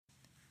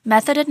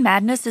Method and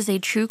Madness is a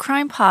true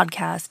crime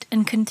podcast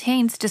and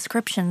contains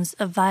descriptions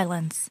of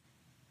violence.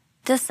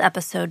 This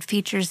episode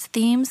features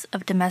themes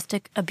of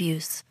domestic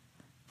abuse.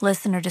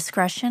 Listener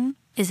discretion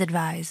is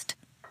advised.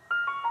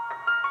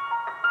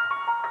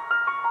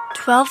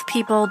 12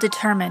 people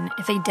determine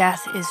if a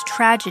death is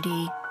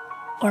tragedy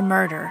or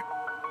murder.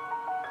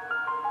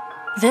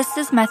 This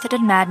is Method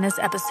and Madness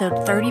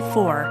episode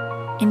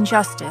 34,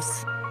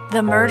 Injustice,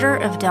 The Murder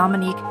of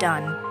Dominique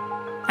Dunn.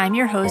 I'm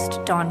your host,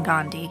 Dawn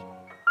Gandhi.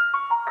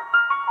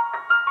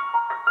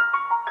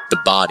 The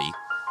body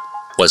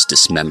was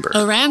dismembered.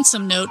 A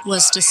ransom note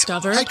was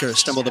discovered. Hikers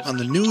stumbled upon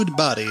the nude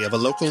body of a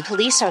local...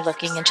 Police are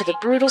looking into the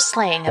brutal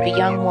slaying of a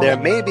young woman. There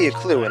may be a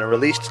clue in a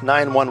released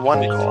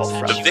 911 call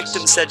from... The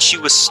victim said she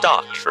was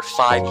stalked for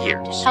 5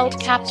 years. Held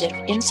captive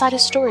inside a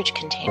storage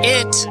container.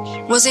 It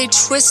was a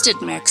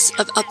twisted mix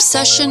of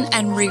obsession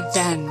and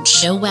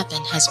revenge. No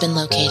weapon has been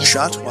located.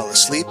 Shot while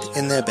asleep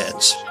in their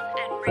beds.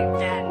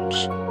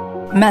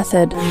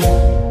 Method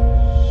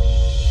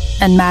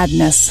and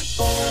Madness.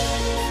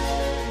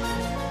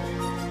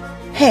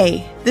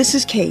 Hey, this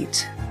is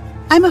Kate.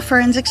 I'm a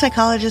forensic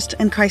psychologist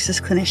and crisis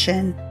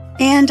clinician,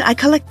 and I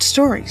collect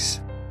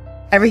stories.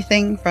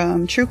 Everything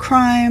from true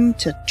crime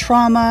to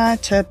trauma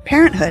to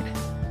parenthood.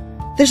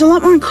 There's a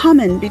lot more in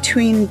common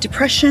between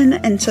depression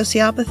and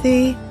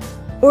sociopathy,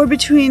 or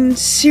between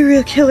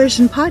serial killers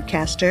and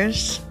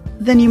podcasters,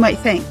 than you might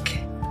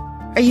think.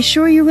 Are you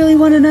sure you really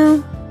want to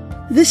know?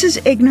 This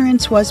is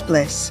Ignorance Was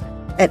Bliss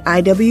at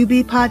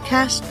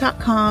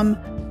iwbpodcast.com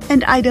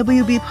and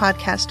IWB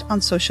Podcast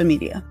on social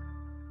media.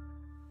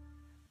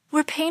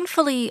 We're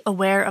painfully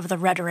aware of the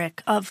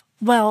rhetoric of,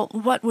 well,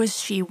 what was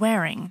she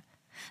wearing?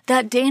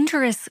 That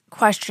dangerous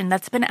question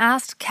that's been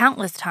asked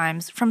countless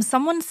times from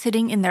someone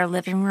sitting in their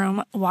living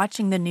room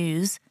watching the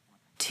news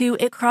to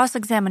a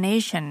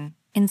cross-examination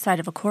inside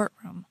of a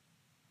courtroom.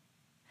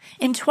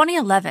 In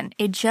 2011,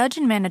 a judge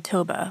in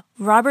Manitoba,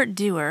 Robert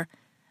Dewar,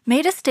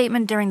 made a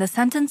statement during the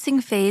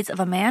sentencing phase of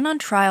a man on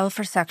trial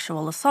for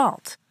sexual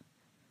assault.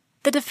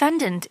 The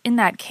defendant in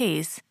that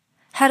case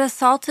had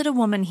assaulted a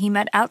woman he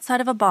met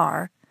outside of a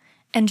bar,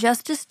 and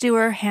Justice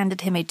Dewar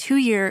handed him a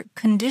 2-year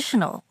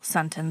conditional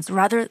sentence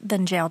rather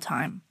than jail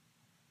time.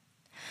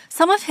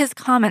 Some of his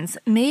comments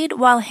made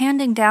while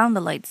handing down the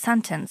light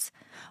sentence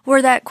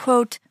were that,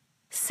 quote,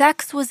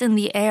 sex was in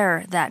the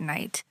air that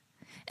night,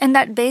 and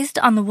that based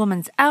on the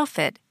woman's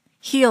outfit,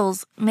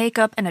 heels,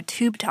 makeup, and a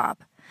tube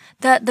top,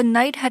 that the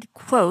night had,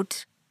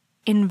 quote,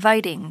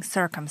 inviting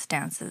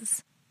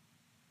circumstances.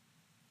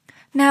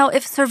 Now,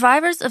 if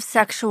survivors of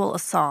sexual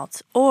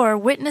assault or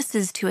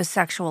witnesses to a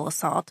sexual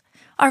assault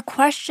are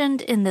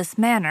questioned in this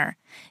manner,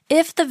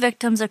 if the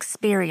victim's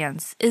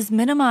experience is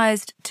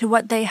minimized to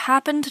what they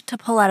happened to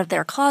pull out of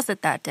their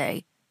closet that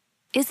day,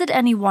 is it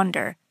any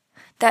wonder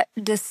that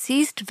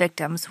deceased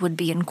victims would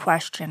be in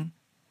question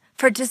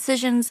for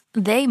decisions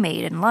they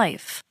made in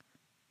life?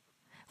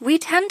 We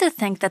tend to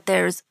think that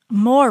there's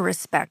more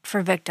respect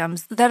for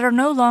victims that are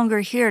no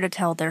longer here to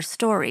tell their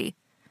story.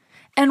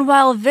 And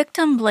while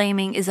victim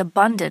blaming is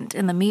abundant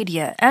in the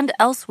media and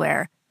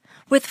elsewhere,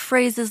 with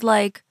phrases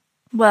like,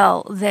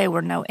 well, they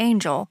were no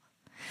angel,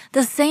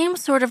 the same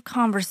sort of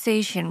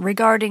conversation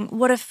regarding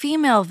what a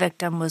female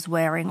victim was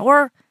wearing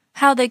or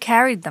how they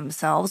carried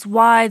themselves,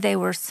 why they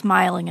were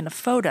smiling in a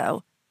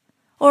photo,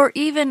 or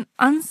even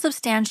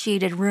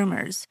unsubstantiated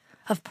rumors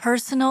of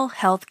personal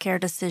healthcare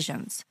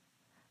decisions,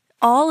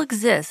 all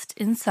exist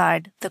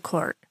inside the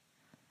court.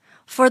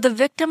 For the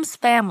victim's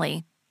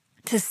family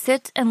to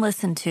sit and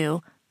listen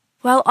to,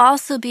 while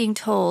also being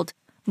told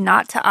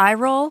not to eye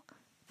roll,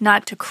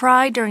 not to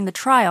cry during the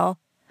trial,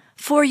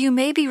 for you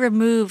may be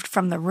removed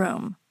from the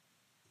room.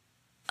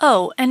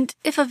 Oh, and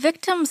if a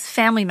victim's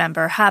family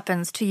member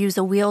happens to use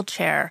a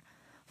wheelchair,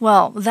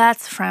 well,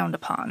 that's frowned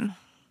upon.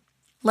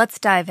 Let's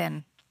dive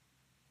in.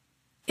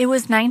 It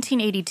was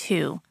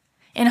 1982.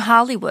 In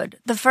Hollywood,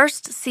 the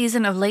first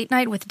season of Late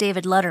Night with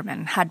David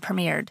Letterman had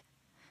premiered.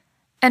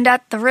 And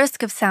at the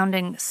risk of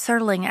sounding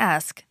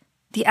Serling-esque,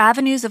 the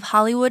avenues of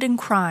Hollywood and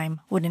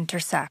crime would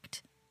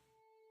intersect.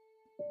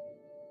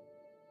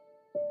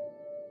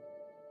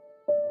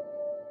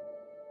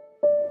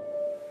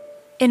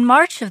 In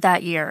March of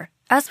that year,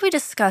 as we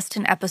discussed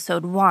in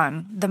Episode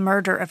 1, The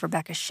Murder of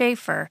Rebecca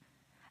Schaeffer,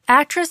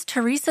 actress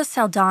Teresa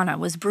Saldana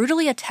was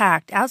brutally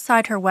attacked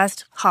outside her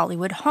West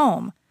Hollywood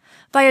home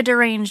by a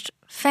deranged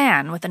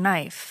fan with a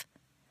knife.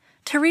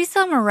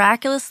 Teresa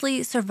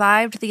miraculously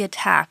survived the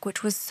attack,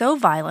 which was so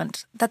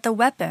violent that the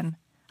weapon,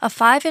 a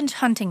 5-inch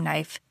hunting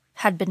knife,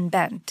 had been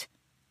bent.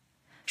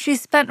 She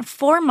spent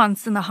 4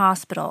 months in the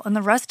hospital and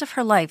the rest of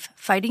her life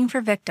fighting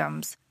for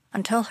victims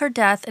until her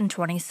death in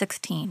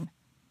 2016.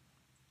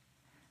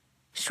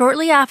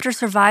 Shortly after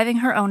surviving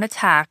her own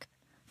attack,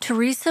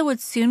 Teresa would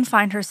soon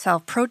find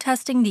herself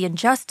protesting the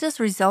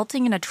injustice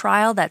resulting in a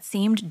trial that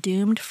seemed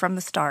doomed from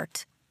the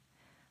start.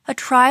 A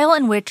trial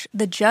in which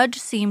the judge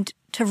seemed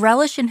to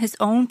relish in his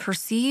own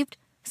perceived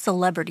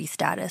celebrity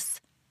status,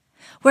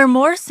 where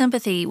more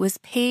sympathy was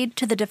paid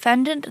to the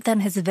defendant than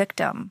his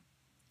victim,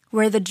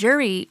 where the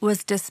jury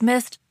was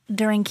dismissed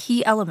during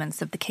key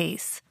elements of the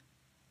case.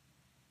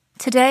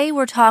 Today,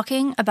 we're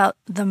talking about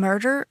the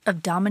murder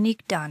of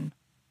Dominique Dunne.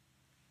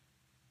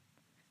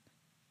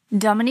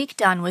 Dominique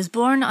Dunne was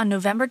born on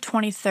November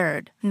 23,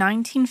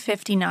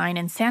 1959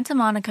 in Santa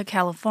Monica,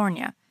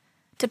 California,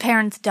 to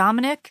parents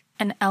Dominic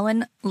and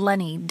Ellen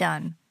Lenny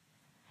Dunne.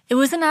 It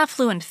was an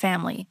affluent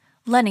family,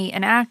 Lenny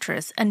an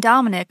actress and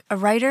Dominic a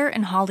writer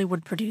and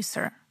Hollywood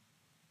producer.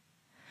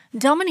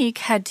 Dominique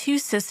had two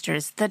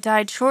sisters that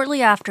died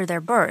shortly after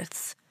their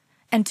births,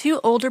 and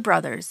two older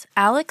brothers,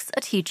 Alex,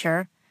 a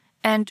teacher,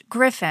 and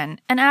Griffin,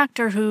 an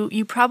actor who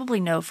you probably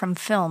know from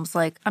films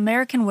like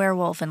American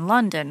Werewolf in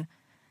London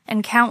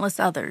and countless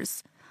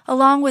others,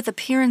 along with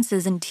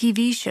appearances in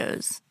TV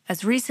shows,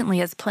 as recently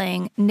as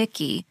playing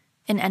Nicky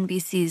in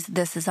NBC's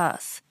This Is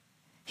Us.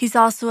 He's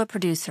also a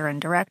producer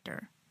and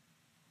director.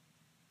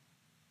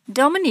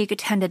 Dominique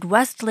attended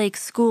Westlake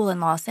School in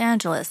Los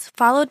Angeles,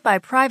 followed by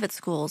private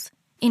schools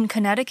in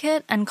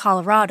Connecticut and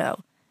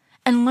Colorado,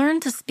 and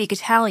learned to speak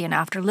Italian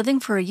after living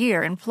for a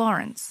year in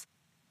Florence.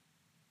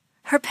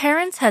 Her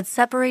parents had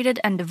separated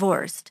and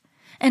divorced,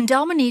 and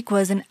Dominique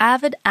was an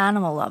avid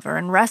animal lover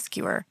and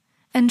rescuer,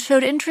 and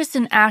showed interest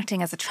in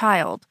acting as a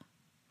child.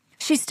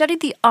 She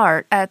studied the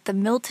art at the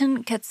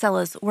Milton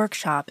Katselas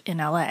workshop in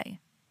LA.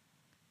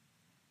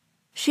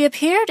 She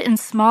appeared in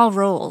small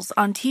roles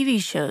on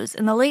TV shows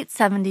in the late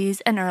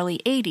 70s and early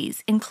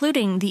 80s,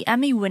 including the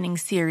Emmy-winning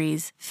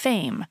series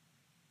Fame.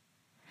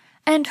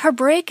 And her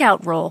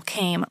breakout role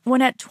came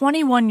when at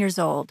 21 years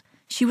old,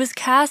 she was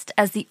cast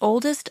as the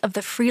oldest of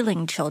the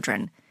Freeling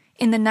children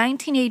in the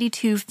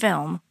 1982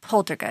 film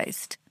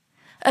Poltergeist,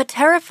 a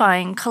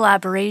terrifying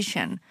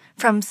collaboration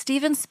from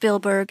Steven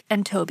Spielberg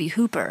and Tobe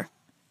Hooper.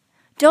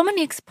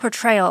 Dominique's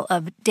portrayal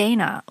of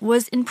Dana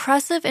was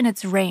impressive in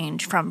its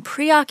range from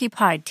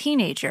preoccupied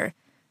teenager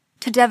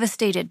to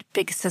devastated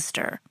big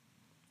sister.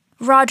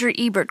 Roger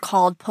Ebert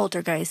called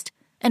Poltergeist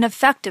an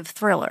effective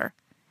thriller,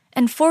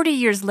 and 40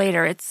 years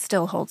later it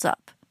still holds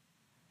up.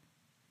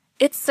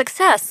 Its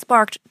success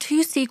sparked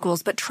two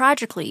sequels, but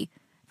tragically,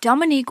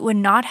 Dominique would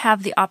not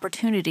have the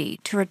opportunity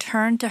to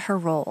return to her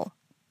role.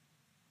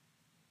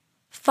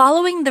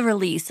 Following the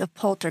release of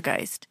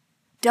Poltergeist,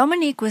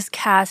 Dominique was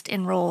cast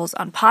in roles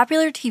on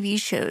popular TV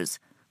shows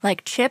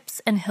like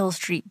Chips and Hill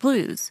Street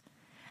Blues,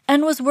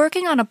 and was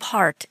working on a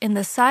part in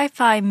the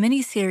sci-fi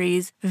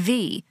miniseries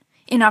V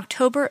in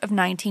October of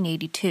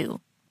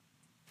 1982.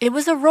 It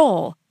was a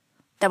role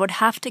that would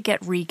have to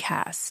get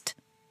recast.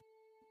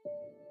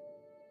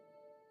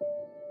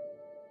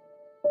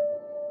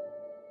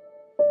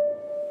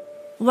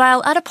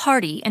 While at a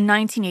party in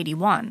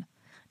 1981,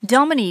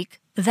 Dominique,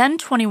 then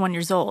 21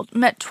 years old,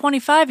 met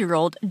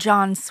 25-year-old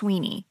John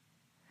Sweeney.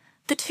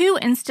 The two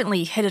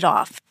instantly hit it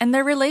off, and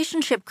their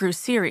relationship grew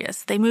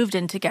serious. They moved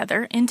in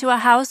together into a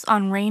house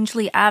on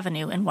Rangeley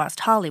Avenue in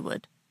West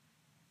Hollywood.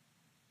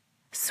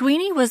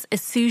 Sweeney was a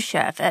sous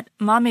chef at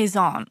Ma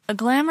Maison, a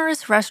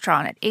glamorous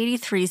restaurant at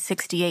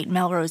 8368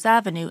 Melrose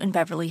Avenue in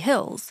Beverly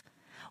Hills,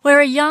 where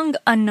a young,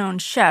 unknown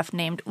chef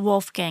named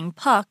Wolfgang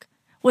Puck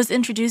was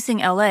introducing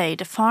LA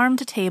to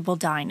farm-to-table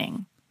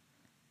dining.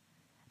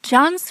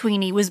 John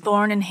Sweeney was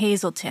born in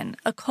Hazleton,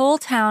 a coal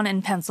town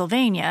in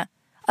Pennsylvania,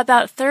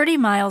 about 30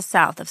 miles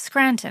south of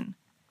Scranton.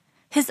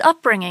 His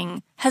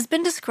upbringing has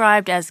been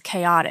described as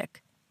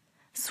chaotic.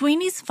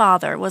 Sweeney's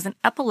father was an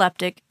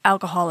epileptic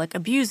alcoholic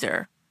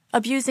abuser,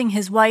 abusing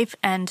his wife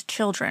and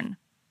children.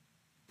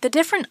 The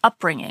different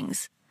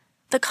upbringings,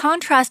 the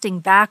contrasting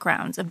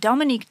backgrounds of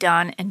Dominique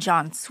Dunne and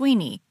John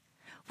Sweeney,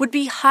 would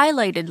be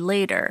highlighted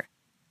later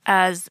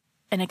as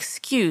an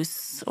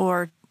excuse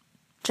or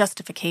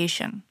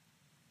justification.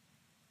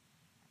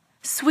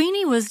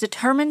 Sweeney was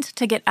determined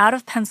to get out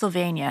of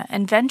Pennsylvania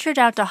and ventured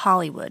out to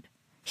Hollywood.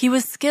 He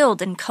was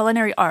skilled in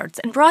culinary arts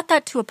and brought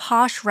that to a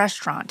posh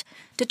restaurant,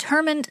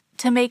 determined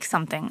to make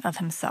something of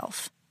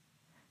himself.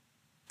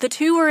 The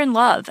two were in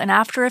love, and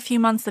after a few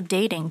months of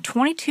dating,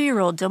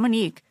 22-year-old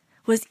Dominique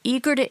was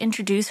eager to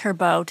introduce her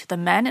beau to the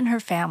men in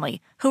her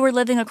family who were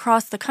living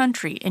across the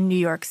country in New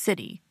York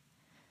City.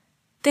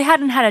 They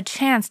hadn't had a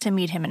chance to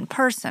meet him in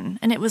person,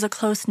 and it was a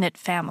close-knit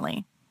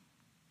family.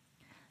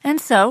 And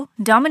so,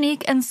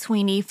 Dominique and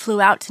Sweeney flew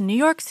out to New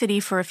York City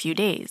for a few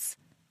days.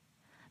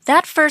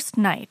 That first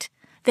night,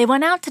 they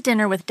went out to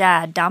dinner with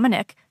Dad,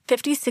 Dominic,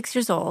 56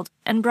 years old,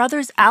 and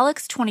brothers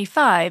Alex,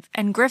 25,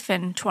 and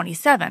Griffin,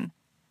 27,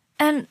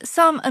 and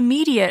some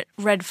immediate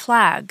red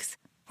flags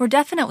were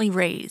definitely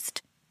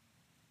raised.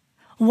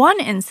 One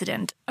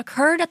incident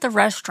occurred at the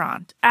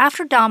restaurant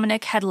after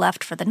Dominic had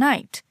left for the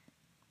night.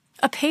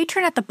 A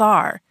patron at the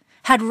bar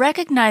had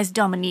recognized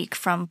Dominique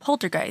from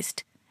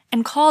Poltergeist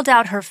and called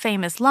out her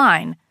famous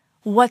line,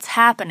 "What's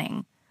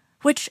happening?"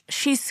 which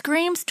she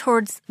screams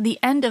towards the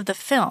end of the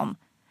film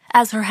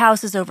as her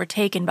house is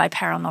overtaken by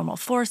paranormal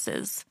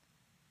forces.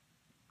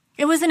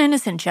 It was an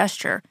innocent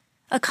gesture,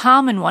 a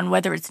common one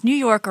whether it's New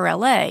York or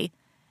LA,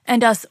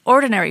 and us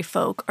ordinary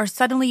folk are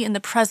suddenly in the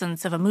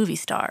presence of a movie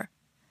star.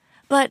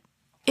 But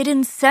it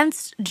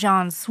incensed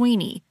John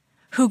Sweeney,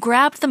 who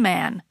grabbed the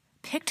man,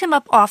 picked him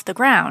up off the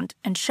ground,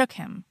 and shook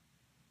him.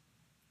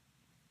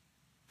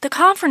 The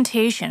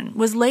confrontation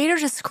was later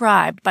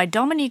described by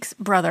Dominique's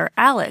brother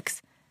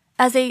Alex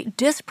as a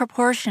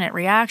disproportionate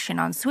reaction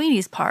on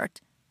Sweeney's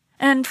part,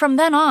 and from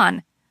then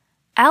on,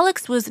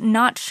 Alex was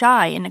not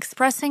shy in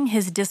expressing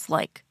his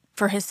dislike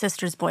for his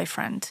sister's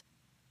boyfriend.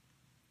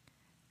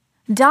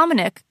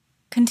 Dominic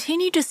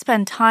continued to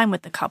spend time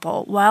with the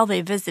couple while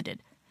they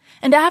visited,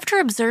 and after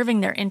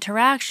observing their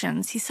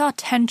interactions, he saw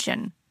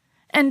tension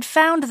and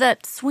found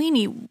that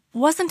Sweeney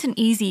wasn't an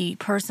easy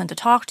person to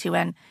talk to,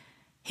 and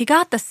he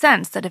got the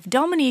sense that if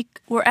Dominique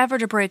were ever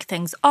to break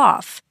things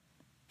off,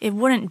 it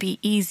wouldn't be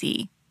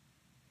easy.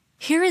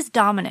 Here is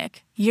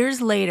Dominic,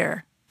 years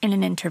later, in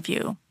an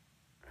interview.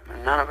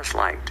 None of us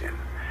liked him.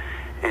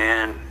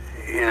 And,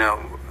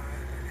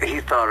 he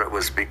thought it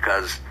was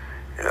because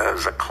it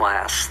was a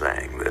class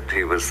thing, that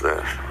he was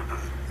the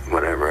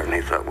whatever, and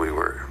he thought we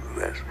were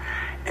this.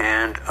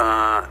 And,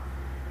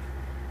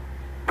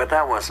 but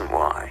that wasn't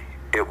why.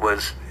 There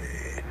was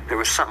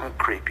something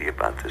creepy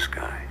about this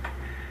guy.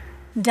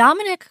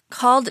 Dominic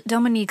called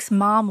Dominique's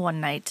mom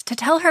one night to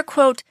tell her,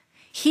 quote,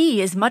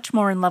 he is much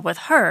more in love with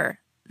her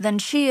than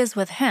she is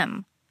with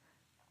him.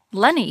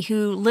 Lenny,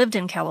 who lived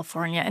in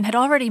California and had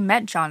already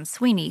met John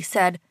Sweeney,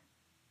 said,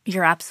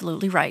 you're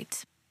absolutely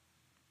right.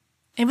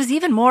 It was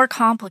even more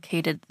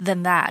complicated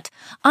than that.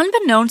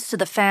 Unbeknownst to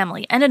the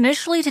family and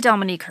initially to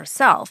Dominique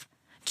herself,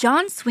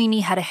 John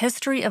Sweeney had a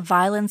history of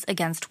violence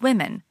against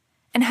women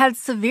and had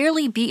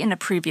severely beaten a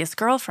previous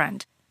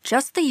girlfriend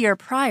just the year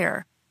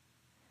prior.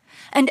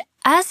 And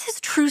as his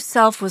true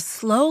self was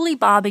slowly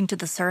bobbing to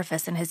the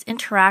surface in his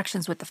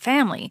interactions with the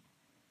family,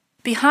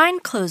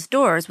 behind closed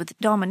doors with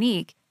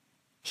Dominique,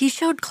 he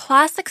showed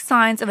classic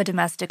signs of a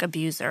domestic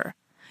abuser,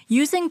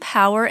 using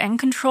power and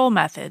control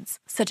methods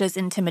such as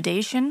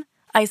intimidation,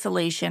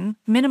 isolation,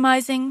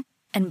 minimizing,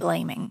 and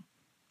blaming.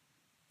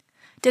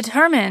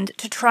 Determined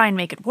to try and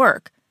make it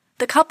work,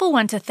 the couple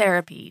went to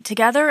therapy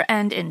together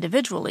and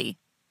individually.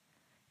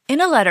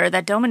 In a letter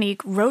that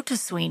Dominique wrote to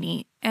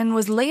Sweeney and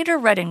was later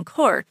read in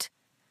court,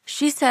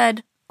 she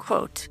said,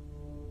 quote,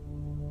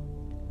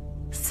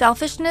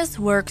 selfishness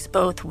works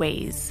both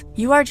ways.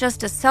 You are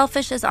just as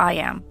selfish as I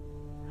am.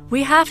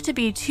 We have to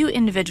be two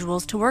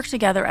individuals to work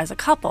together as a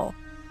couple.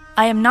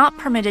 I am not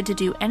permitted to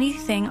do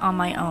anything on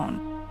my own.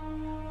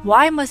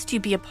 Why must you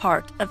be a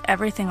part of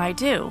everything I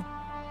do?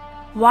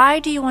 Why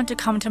do you want to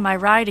come to my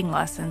writing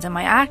lessons and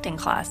my acting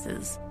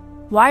classes?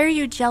 Why are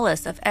you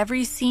jealous of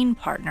every scene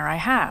partner I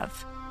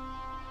have?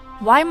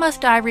 Why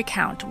must I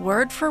recount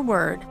word for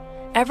word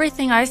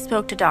everything I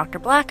spoke to Dr.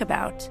 Black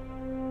about?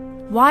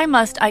 Why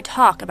must I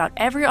talk about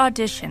every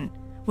audition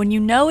when you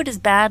know it is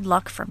bad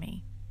luck for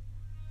me?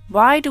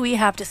 Why do we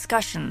have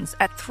discussions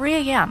at 3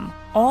 a.m.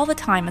 all the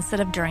time instead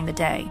of during the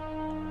day?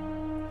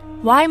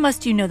 Why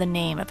must you know the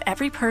name of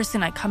every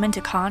person I come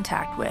into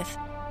contact with?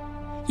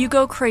 You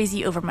go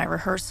crazy over my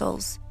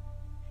rehearsals.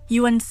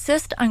 You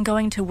insist on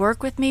going to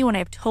work with me when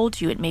I've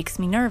told you it makes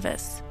me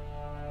nervous.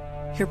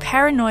 Your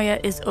paranoia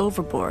is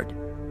overboard.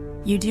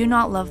 You do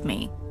not love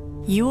me.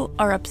 You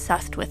are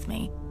obsessed with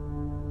me.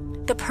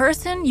 The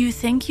person you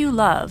think you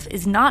love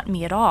is not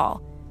me at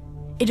all.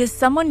 It is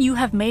someone you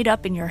have made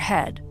up in your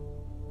head.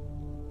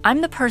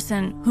 I'm the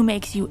person who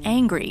makes you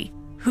angry,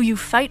 who you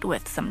fight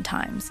with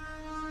sometimes.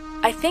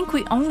 I think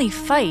we only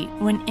fight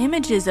when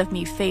images of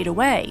me fade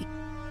away,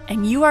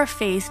 and you are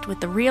faced with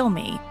the real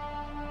me.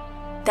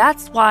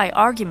 That's why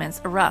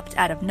arguments erupt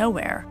out of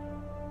nowhere.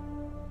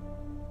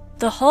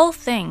 The whole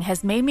thing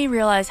has made me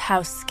realize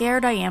how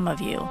scared I am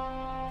of you,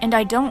 and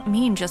I don't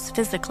mean just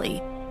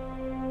physically.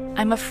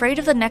 I'm afraid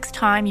of the next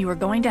time you are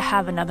going to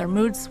have another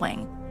mood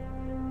swing.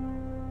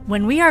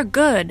 When we are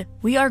good,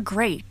 we are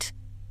great.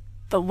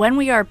 But when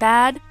we are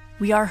bad,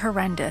 we are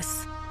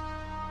horrendous.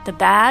 The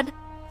bad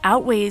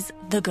outweighs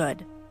the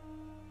good.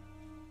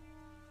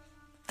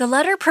 The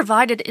letter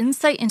provided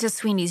insight into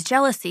Sweeney's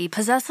jealousy,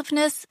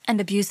 possessiveness, and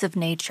abusive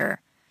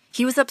nature.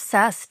 He was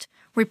obsessed,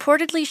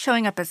 reportedly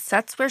showing up at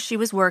sets where she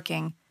was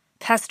working,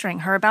 pestering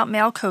her about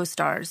male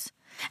co-stars,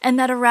 and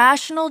that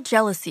irrational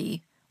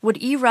jealousy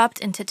would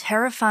erupt into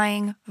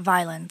terrifying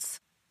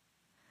violence.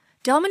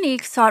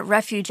 Dominique sought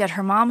refuge at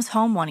her mom's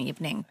home one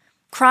evening,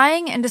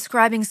 crying and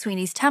describing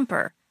Sweeney's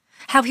temper,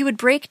 how he would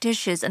break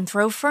dishes and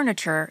throw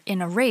furniture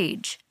in a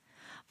rage.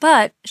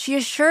 But she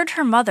assured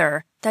her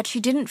mother that she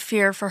didn't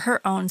fear for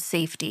her own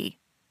safety.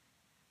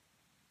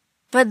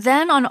 But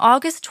then on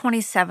August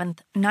 27,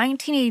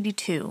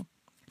 1982,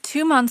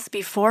 2 months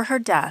before her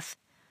death,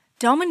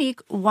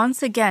 Dominique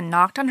once again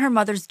knocked on her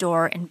mother's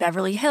door in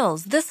Beverly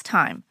Hills. This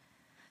time,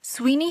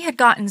 Sweeney had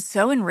gotten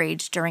so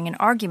enraged during an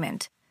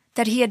argument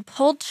that he had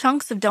pulled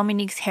chunks of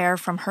Dominique's hair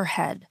from her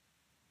head.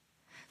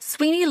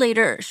 Sweeney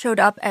later showed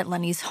up at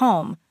Lenny's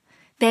home,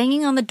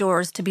 banging on the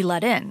doors to be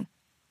let in,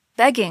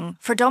 begging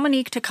for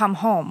Dominique to come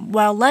home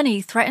while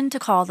Lenny threatened to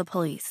call the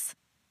police.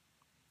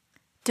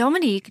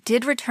 Dominique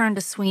did return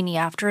to Sweeney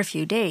after a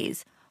few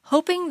days,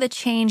 hoping the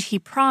change he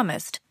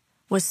promised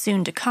was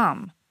soon to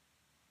come.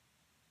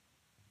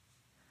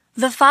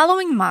 The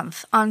following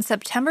month, on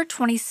September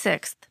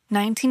 26,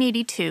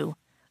 1982,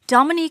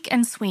 Dominique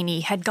and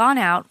Sweeney had gone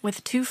out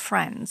with 2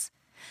 friends,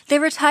 They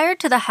retired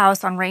to the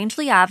house on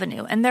Rangeley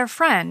Avenue, and their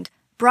friend,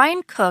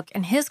 Brian Cook,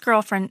 and his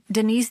girlfriend,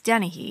 Denise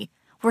Dennehy,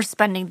 were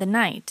spending the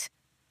night.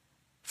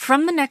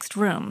 From the next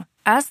room,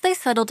 as they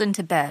settled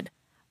into bed,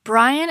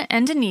 Brian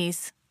and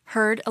Denise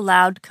heard a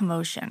loud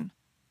commotion.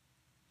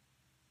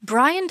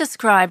 Brian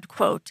described,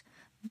 quote,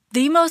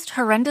 "the most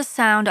horrendous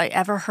sound I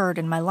ever heard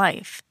in my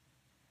life."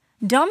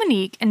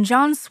 Dominique and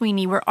John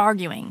Sweeney were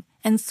arguing,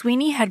 and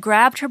Sweeney had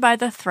grabbed her by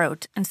the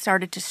throat and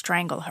started to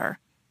strangle her.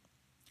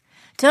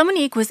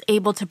 Dominique was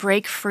able to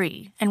break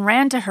free and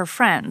ran to her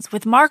friends.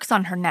 With marks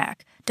on her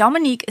neck,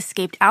 Dominique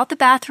escaped out the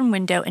bathroom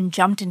window and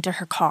jumped into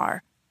her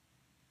car.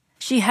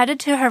 She headed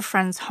to her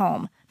friend's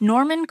home,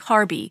 Norman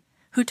Carby,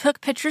 who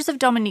took pictures of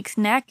Dominique's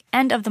neck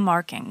and of the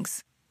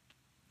markings.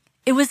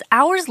 It was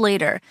hours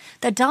later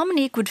that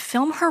Dominique would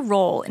film her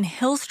role in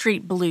Hill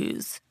Street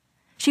Blues.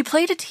 She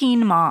played a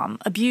teen mom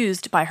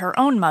abused by her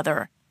own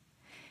mother.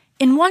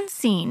 In one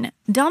scene,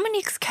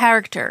 Dominique's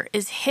character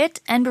is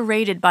hit and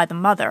berated by the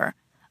mother,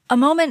 a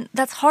moment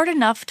that's hard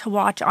enough to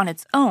watch on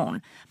its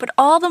own, but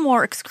all the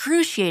more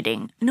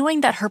excruciating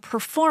knowing that her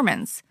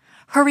performance,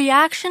 her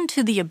reaction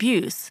to the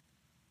abuse,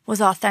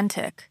 was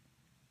authentic.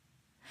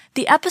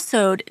 The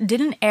episode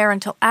didn't air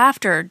until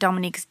after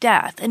Dominique's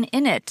death, and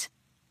in it,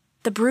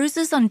 the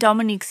bruises on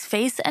Dominique's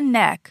face and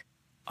neck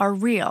are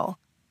real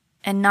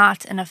and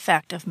not an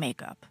effect of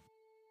makeup.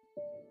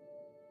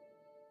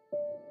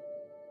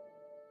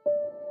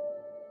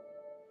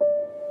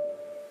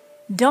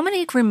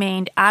 Dominique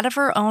remained out of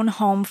her own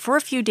home for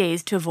a few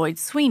days to avoid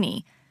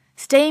Sweeney,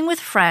 staying with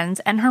friends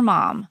and her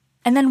mom,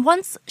 and then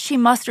once she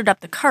mustered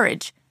up the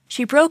courage,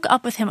 she broke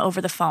up with him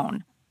over the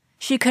phone.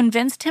 She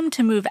convinced him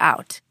to move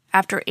out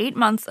after 8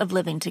 months of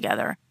living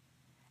together,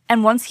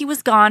 and once he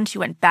was gone, she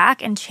went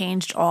back and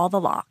changed all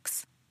the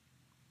locks.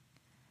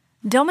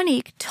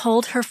 Dominique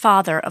told her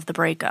father of the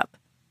breakup.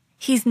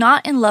 "He's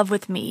not in love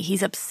with me,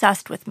 he's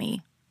obsessed with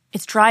me.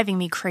 It's driving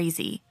me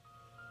crazy."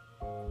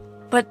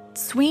 But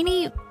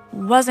Sweeney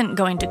wasn't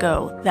going to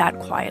go that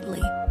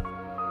quietly.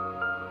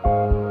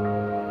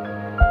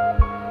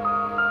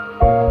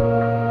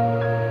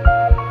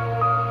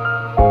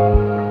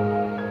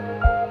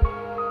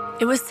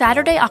 It was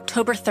Saturday,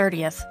 October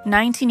 30th,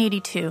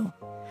 1982,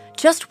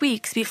 just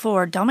weeks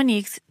before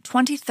Dominique's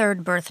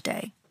 23rd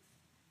birthday.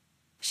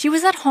 She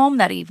was at home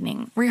that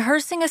evening,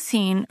 rehearsing a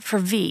scene for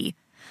V,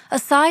 a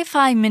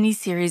sci-fi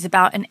miniseries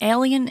about an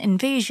alien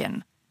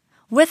invasion.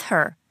 With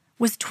her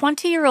was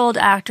 20-year-old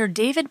actor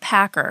David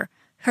Packer,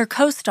 her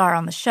co-star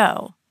on the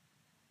show.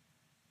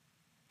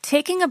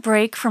 Taking a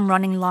break from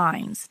running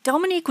lines,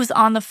 Dominique was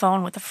on the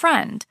phone with a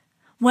friend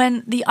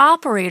when the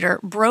operator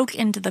broke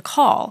into the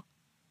call.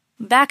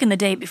 Back in the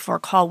day before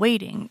call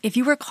waiting, if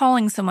you were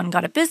calling someone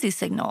got a busy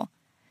signal,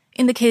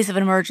 in the case of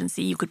an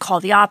emergency, you could call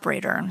the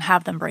operator and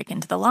have them break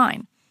into the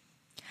line.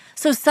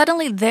 So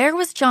suddenly there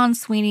was John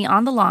Sweeney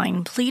on the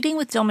line pleading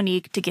with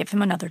Dominique to give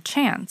him another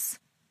chance.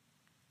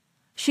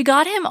 She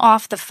got him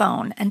off the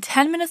phone, and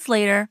 10 minutes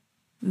later,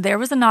 there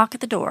was a knock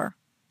at the door.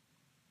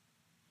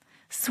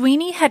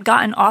 Sweeney had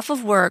gotten off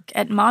of work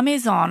at Ma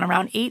Maison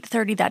around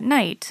 8:30 that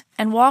night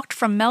and walked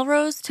from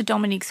Melrose to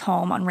Dominique's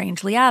home on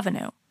Rangeley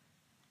Avenue.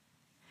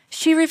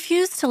 She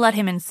refused to let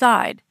him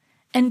inside,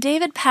 and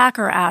David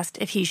Packer asked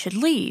if he should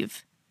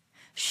leave.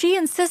 She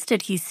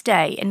insisted he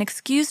stay and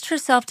excused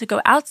herself to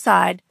go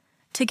outside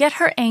to get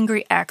her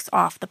angry ex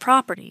off the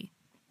property.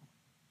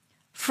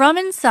 From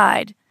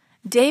inside,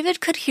 David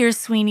could hear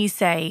Sweeney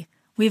say,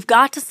 "We've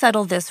got to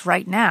settle this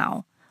right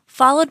now,"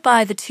 followed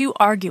by the two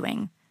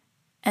arguing,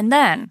 and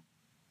then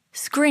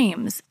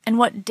screams and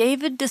what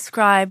David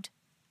described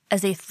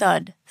as a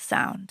thud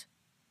sound.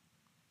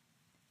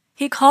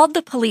 He called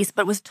the police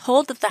but was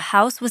told that the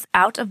house was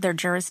out of their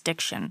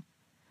jurisdiction.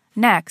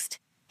 Next,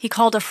 he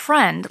called a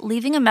friend,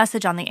 leaving a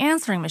message on the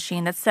answering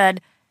machine that said,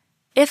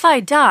 "If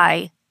I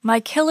die, my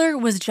killer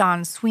was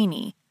John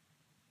Sweeney."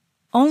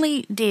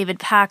 Only David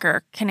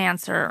Packer can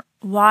answer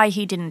why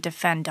he didn't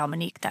defend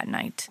Dominique that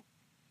night.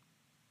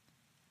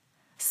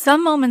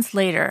 Some moments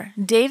later,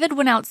 David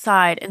went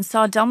outside and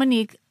saw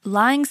Dominique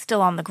lying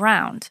still on the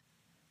ground.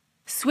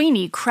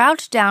 Sweeney,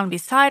 crouched down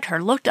beside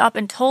her, looked up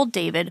and told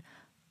David,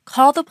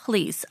 "Call the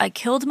police. I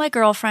killed my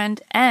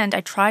girlfriend and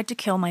I tried to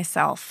kill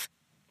myself."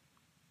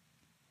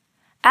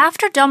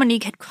 After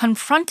Dominique had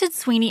confronted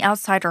Sweeney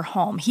outside her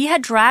home, he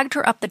had dragged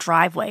her up the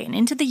driveway and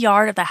into the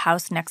yard of the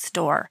house next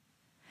door.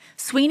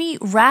 Sweeney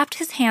wrapped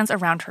his hands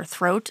around her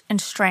throat and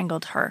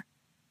strangled her.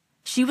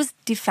 She was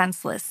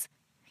defenseless.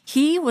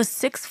 He was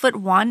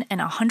 6'1"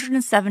 and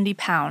 170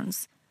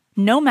 pounds,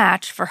 no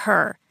match for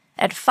her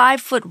at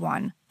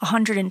 5'1",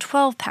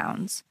 112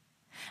 pounds.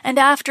 And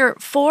after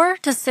 4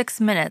 to 6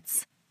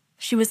 minutes,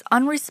 she was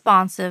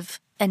unresponsive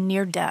and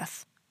near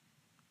death.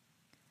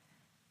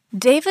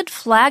 David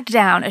flagged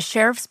down a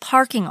sheriff's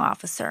parking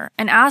officer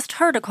and asked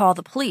her to call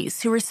the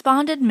police, who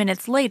responded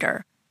minutes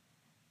later.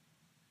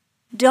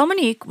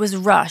 Dominique was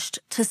rushed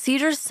to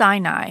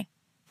Cedars-Sinai.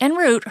 En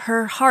route,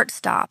 her heart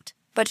stopped,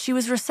 but she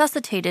was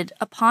resuscitated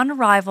upon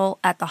arrival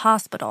at the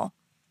hospital.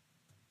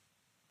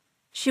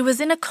 She was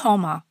in a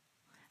coma.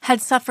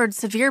 had suffered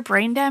severe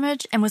brain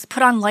damage and was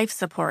put on life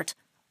support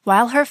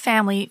while her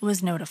family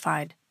was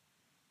notified.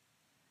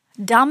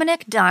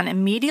 Dominick Dunne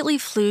immediately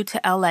flew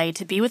to LA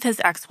to be with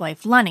his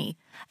ex-wife, Lenny.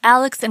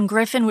 Alex and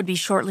Griffin would be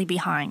shortly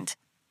behind.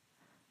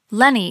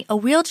 Lenny, a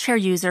wheelchair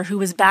user who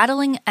was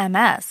battling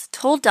MS,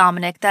 told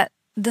Dominick that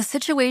the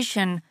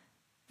situation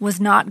was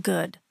not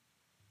good.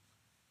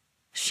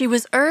 She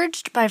was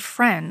urged by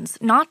friends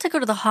not to go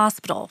to the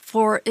hospital,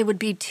 for it would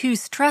be too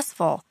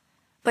stressful,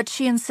 but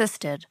she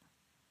insisted.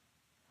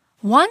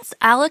 Once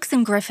Alex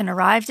and Griffin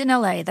arrived in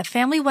LA, the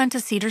family went to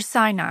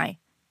Cedars-Sinai,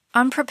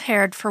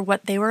 unprepared for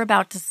what they were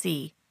about to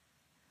see.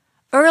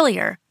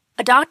 Earlier,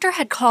 a doctor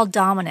had called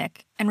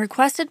Dominick and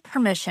requested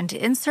permission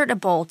to insert a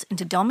bolt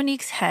into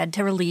Dominique's head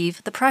to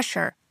relieve the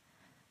pressure.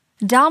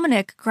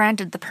 Dominick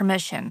granted the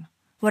permission,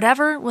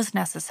 whatever was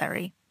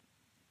necessary.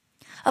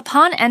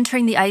 Upon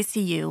entering the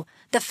ICU,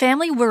 the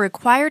family were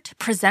required to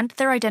present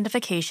their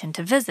identification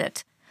to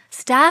visit.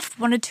 Staff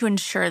wanted to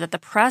ensure that the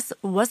press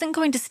wasn't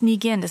going to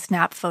sneak in to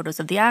snap photos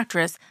of the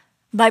actress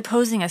by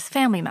posing as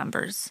family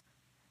members.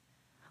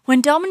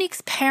 When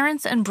Dominique's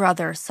parents and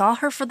brother saw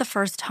her for the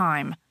first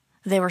time,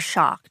 they were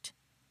shocked.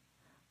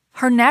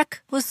 Her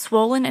neck was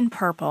swollen and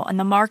purple, and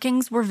the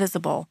markings were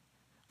visible,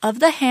 of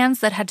the hands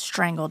that had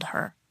strangled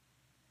her.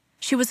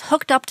 She was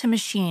hooked up to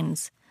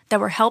machines that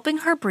were helping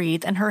her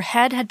breathe, and her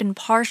head had been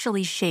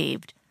partially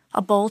shaved,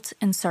 a bolt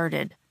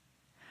inserted.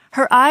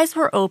 Her eyes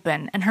were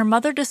open, and her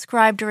mother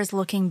described her as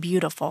looking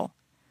beautiful.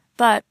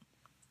 But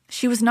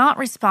she was not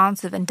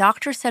responsive, and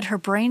doctors said her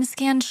brain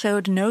scan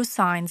showed no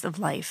signs of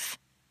life.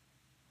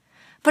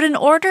 But in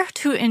order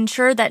to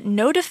ensure that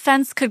no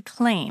defense could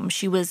claim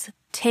she was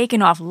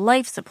taken off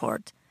life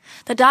support,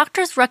 the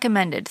doctors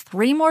recommended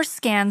 3 more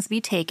scans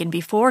be taken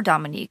before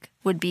Dominique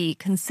would be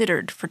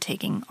considered for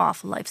taking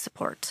off life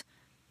support.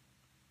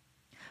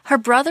 Her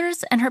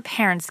brothers and her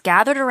parents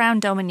gathered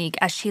around Dominique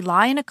as she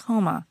lay in a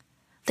coma.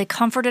 They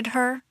comforted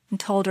her and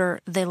told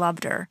her they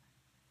loved her.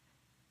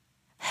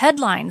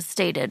 Headlines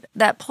stated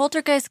that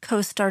Poltergeist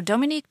co-star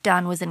Dominique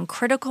Dunne was in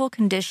critical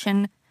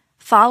condition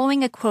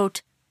following a,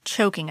 quote,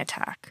 choking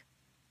attack.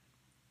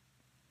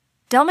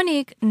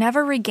 Dominique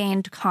never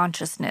regained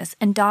consciousness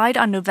and died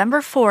on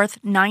November 4th,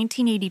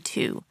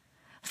 1982,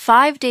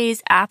 5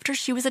 days after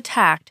she was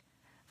attacked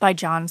by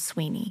John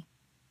Sweeney.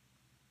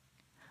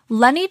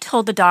 Lenny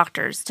told the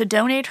doctors to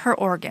donate her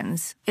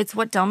organs. It's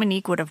what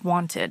Dominique would have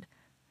wanted.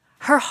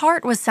 Her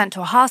heart was sent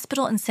to a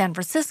hospital in San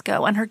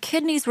Francisco, and her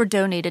kidneys were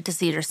donated to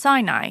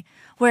Cedars-Sinai,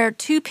 where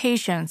 2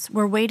 patients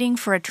were waiting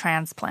for a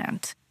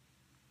transplant.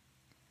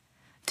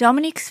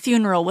 Dominique's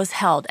funeral was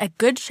held at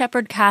Good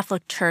Shepherd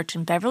Catholic Church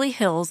in Beverly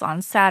Hills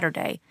on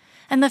Saturday,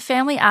 and the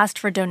family asked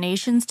for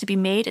donations to be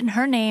made in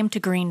her name to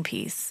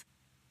Greenpeace.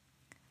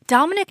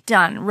 Dominick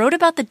Dunne wrote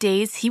about the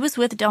days he was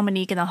with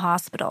Dominique in the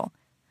hospital,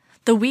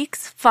 the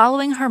weeks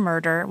following her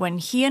murder when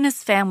he and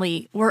his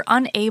family were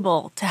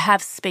unable to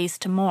have space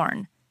to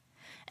mourn.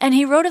 And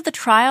he wrote of the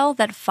trial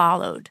that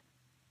followed.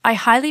 I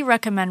highly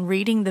recommend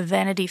reading the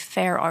Vanity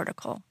Fair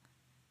article.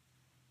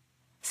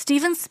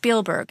 Steven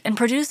Spielberg and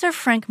producer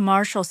Frank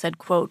Marshall said,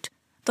 quote,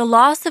 "The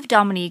loss of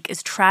Dominique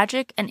is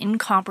tragic and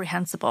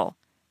incomprehensible.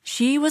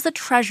 She was a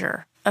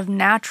treasure of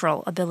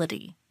natural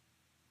ability."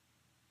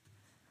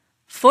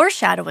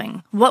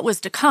 Foreshadowing what was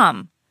to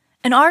come,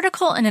 an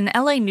article in an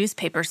LA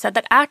newspaper said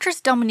that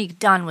actress Dominique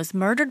Dunne was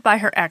murdered by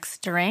her ex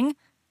during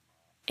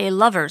a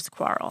lover's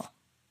quarrel.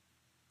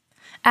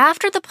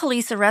 After the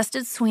police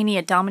arrested Sweeney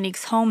at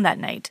Dominique's home that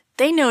night,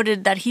 they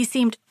noted that he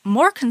seemed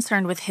more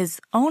concerned with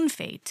his own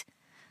fate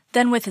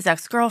than with his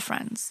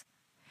ex-girlfriend's.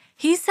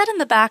 He said in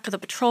the back of the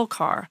patrol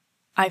car,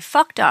 "I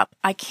fucked up.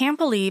 I can't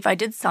believe I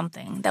did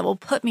something that will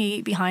put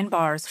me behind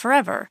bars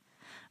forever.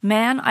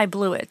 Man, I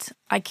blew it.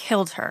 I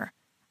killed her.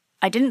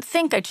 I didn't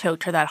think I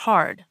choked her that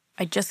hard.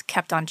 I just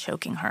kept on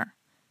choking her."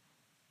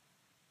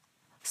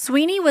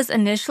 Sweeney was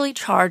initially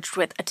charged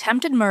with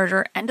attempted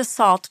murder and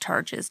assault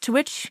charges, to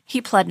which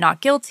he pled not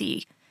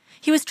guilty.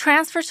 He was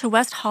transferred to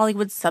West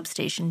Hollywood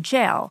Substation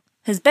Jail.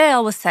 His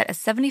bail was set at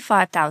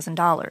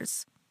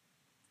 $75,000.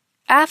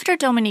 After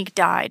Dominique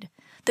died,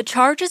 the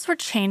charges were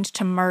changed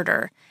to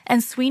murder,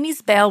 and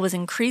Sweeney's bail was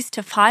increased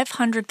to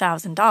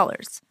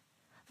 $500,000.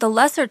 The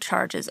lesser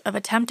charges of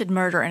attempted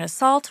murder and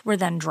assault were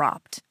then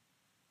dropped.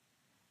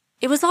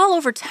 It was all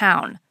over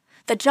town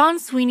that John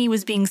Sweeney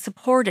was being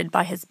supported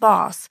by his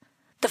boss,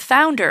 the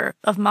founder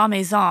of Ma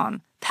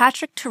Maison,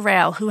 Patrick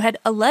Terrell, who had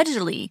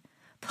allegedly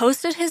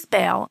posted his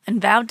bail and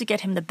vowed to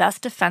get him the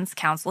best defense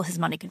counsel his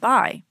money could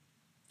buy.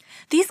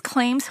 These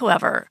claims,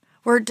 however,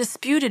 were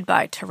disputed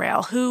by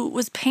Terrell, who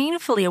was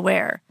painfully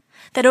aware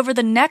that over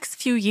the next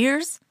few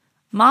years,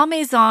 Ma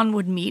Maison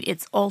would meet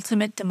its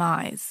ultimate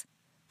demise,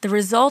 the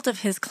result of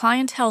his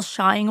clientele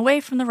shying away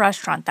from the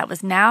restaurant that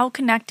was now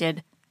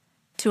connected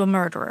to a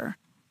murderer.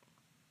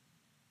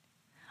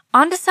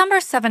 On December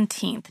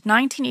 17,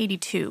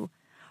 1982,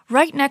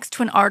 right next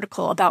to an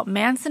article about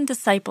Manson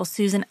disciple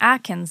Susan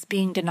Atkins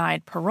being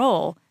denied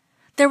parole,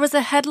 there was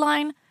a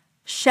headline,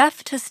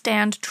 "Chef to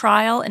Stand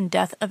Trial and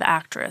Death of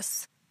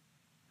Actress."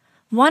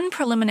 One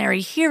preliminary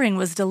hearing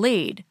was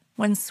delayed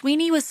when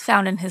Sweeney was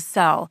found in his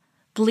cell,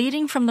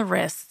 bleeding from the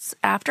wrists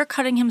after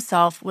cutting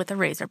himself with a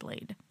razor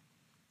blade.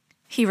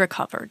 He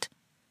recovered.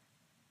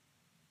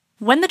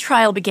 When the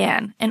trial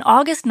began, in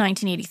August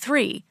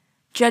 1983,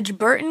 Judge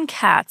Burton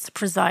Katz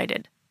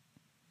presided.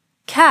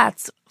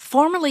 Katz,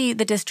 formerly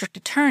the district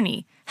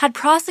attorney, had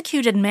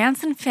prosecuted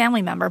Manson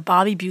family member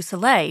Bobby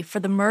Beausoleil for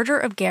the murder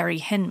of Gary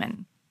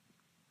Hinman.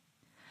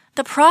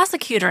 The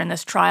prosecutor in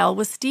this trial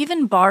was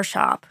Stephen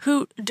Barshop,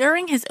 who,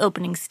 during his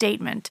opening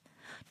statement,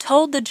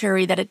 told the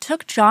jury that it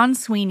took John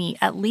Sweeney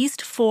at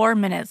least 4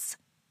 minutes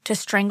to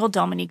strangle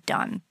Dominique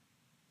Dunne.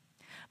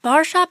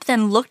 Barshop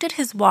then looked at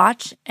his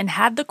watch and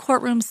had the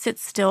courtroom sit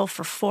still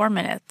for 4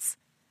 minutes.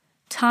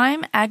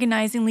 Time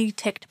agonizingly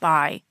ticked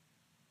by.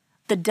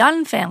 The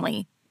Dunne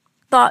family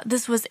thought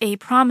this was a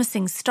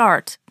promising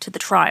start to the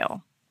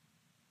trial.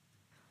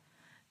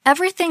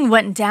 Everything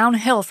went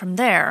downhill from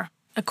there,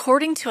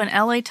 according to an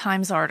LA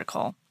Times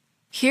article.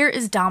 Here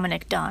is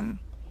Dominique Dunne.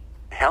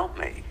 Helped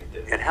me.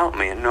 It helped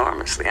me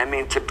enormously. I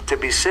mean, to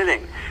be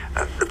sitting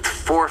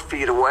 4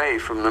 feet away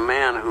from the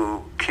man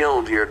who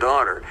killed your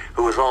daughter,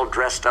 who was all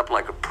dressed up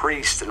like a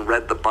priest and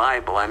read the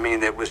Bible. I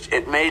mean,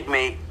 it made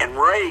me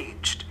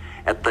enraged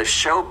at the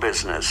show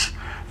business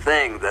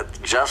thing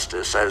that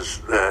justice has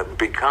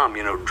become,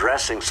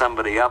 dressing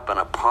somebody up in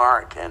a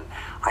part, and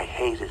I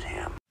hated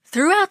him.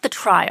 Throughout the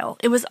trial,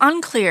 it was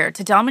unclear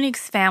to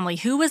Dominique's family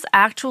who was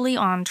actually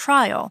on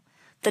trial,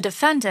 the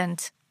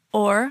defendant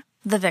or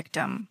the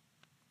victim.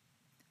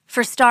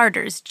 For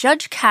starters,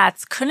 Judge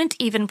Katz couldn't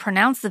even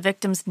pronounce the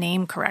victim's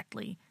name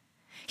correctly.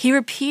 He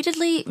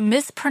repeatedly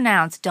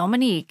mispronounced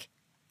Dominique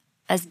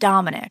as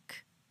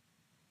Dominic.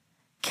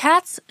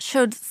 Katz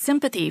showed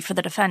sympathy for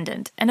the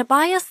defendant and a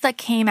bias that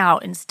came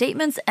out in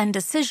statements and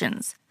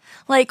decisions,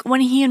 like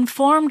when he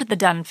informed the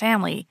Dunne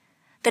family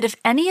that if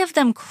any of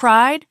them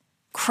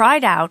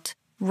cried out,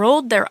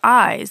 rolled their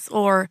eyes,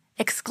 or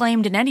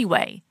exclaimed in any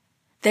way,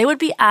 they would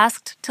be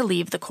asked to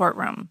leave the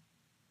courtroom.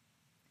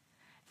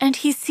 And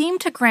he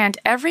seemed to grant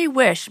every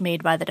wish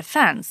made by the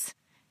defense.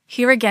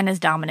 Here again is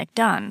Dominique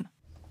Dunne.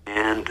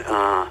 And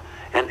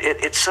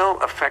it so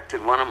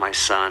affected one of my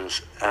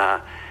sons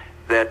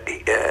that,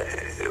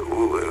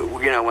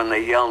 when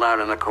they yelled out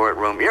in the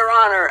courtroom, "Your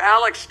Honor,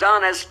 Alex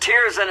Dunne has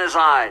tears in his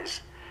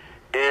eyes,"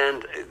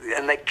 and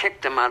they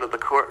kicked him out of the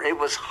court. It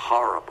was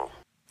horrible.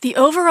 The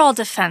overall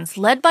defense,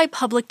 led by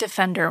public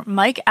defender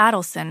Mike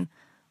Adelson,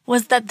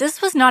 was that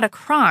this was not a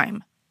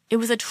crime, it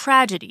was a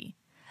tragedy,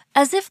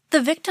 as if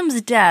the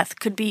victim's death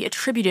could be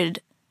attributed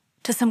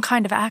to some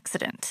kind of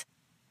accident.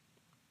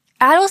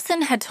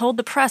 Adelson had told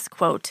the press,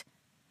 quote,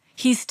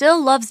 "He still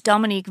loves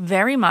Dominique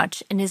very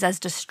much and is as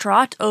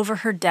distraught over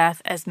her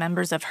death as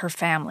members of her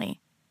family.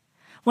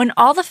 When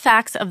all the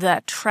facts of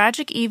that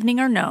tragic evening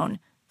are known,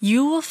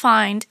 you will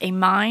find a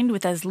mind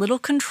with as little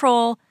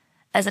control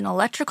as an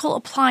electrical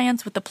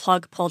appliance with the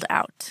plug pulled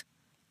out."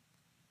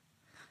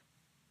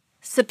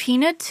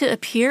 Subpoenaed to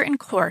appear in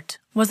court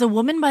was a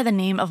woman by the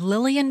name of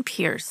Lillian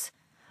Pierce,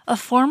 a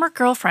former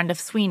girlfriend of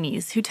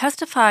Sweeney's who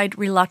testified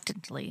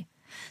reluctantly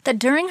that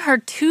during her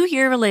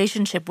 2-year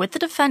relationship with the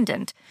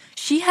defendant,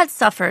 she had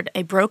suffered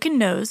a broken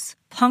nose,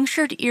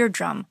 punctured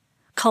eardrum,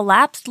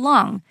 collapsed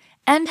lung,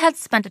 and had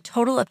spent a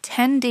total of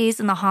 10 days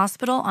in the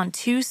hospital on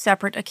 2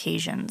 separate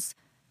occasions,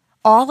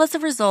 all as a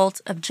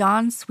result of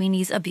John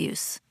Sweeney's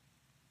abuse.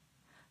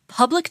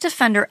 Public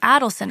defender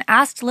Adelson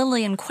asked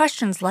Lillian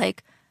questions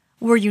like,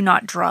 "Were you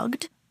not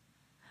drugged?"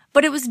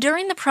 But it was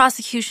during the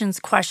prosecution's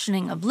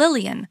questioning of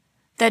Lillian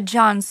that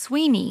John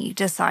Sweeney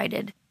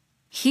decided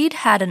he'd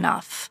had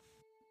enough.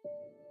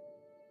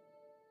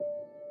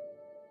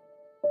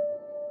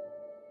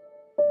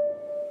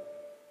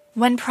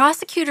 When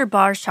prosecutor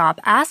Barshop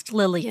asked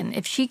Lillian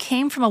if she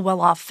came from a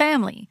well-off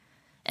family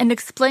and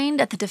explained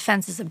at the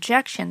defense's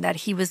objection that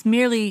he was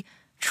merely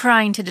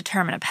trying to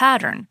determine a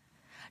pattern,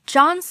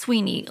 John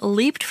Sweeney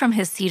leaped from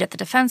his seat at the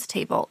defense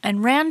table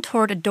and ran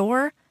toward a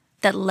door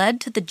that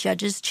led to the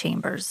judge's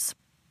chambers.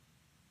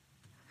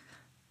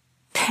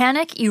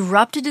 Panic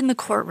erupted in the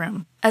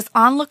courtroom as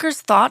onlookers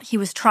thought he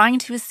was trying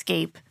to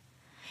escape.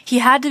 He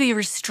had to be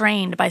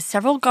restrained by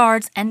several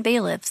guards and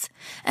bailiffs,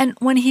 and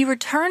when he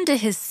returned to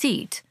his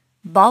seat,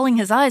 bawling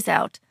his eyes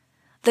out,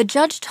 the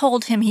judge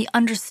told him he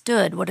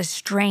understood what a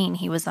strain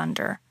he was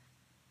under.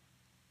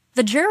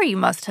 The jury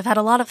must have had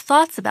a lot of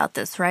thoughts about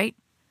this, right?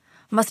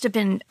 Must have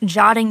been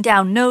jotting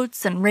down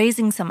notes and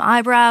raising some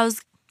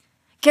eyebrows,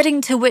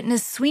 getting to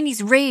witness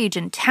Sweeney's rage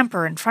and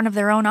temper in front of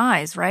their own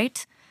eyes,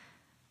 right?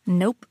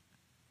 Nope.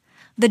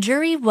 The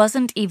jury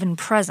wasn't even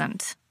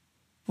present.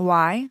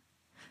 Why?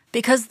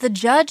 Because the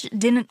judge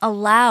didn't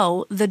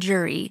allow the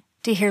jury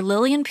to hear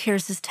Lillian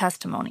Pierce's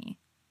testimony.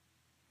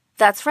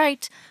 That's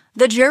right,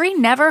 the jury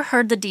never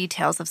heard the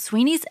details of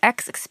Sweeney's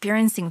ex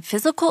experiencing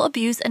physical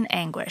abuse and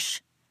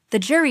anguish. The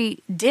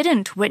jury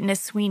didn't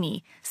witness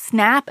Sweeney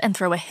snap and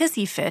throw a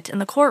hissy fit in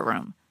the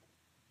courtroom.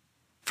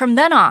 From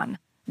then on,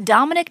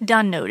 Dominique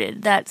Dunne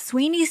noted that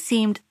Sweeney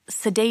seemed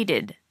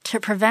sedated to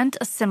prevent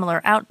a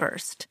similar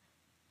outburst.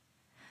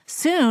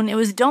 Soon, it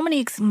was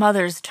Dominique's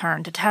mother's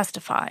turn to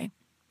testify.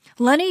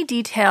 Lenny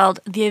detailed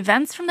the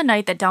events from the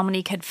night that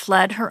Dominique had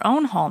fled her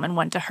own home and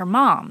went to her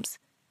mom's.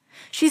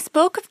 She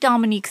spoke of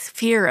Dominique's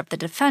fear of the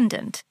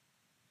defendant.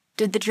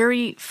 Did the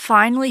jury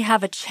finally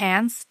have a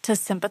chance to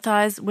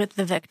sympathize with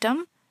the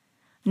victim?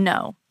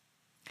 No.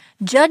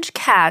 Judge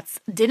Katz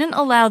didn't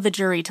allow the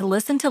jury to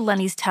listen to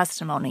Lenny's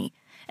testimony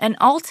and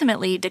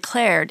ultimately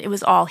declared it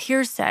was all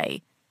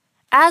hearsay,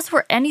 as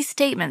were any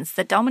statements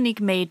that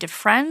Dominique made to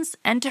friends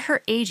and to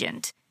her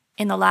agent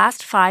in the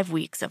last 5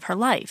 weeks of her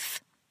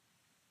life.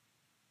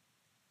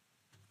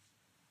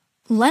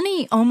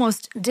 Lenny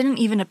almost didn't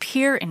even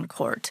appear in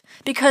court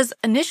because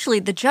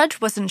initially the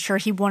judge wasn't sure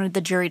he wanted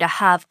the jury to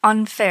have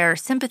unfair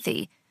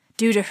sympathy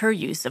due to her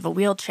use of a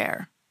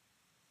wheelchair.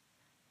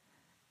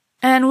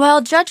 And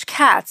while Judge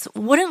Katz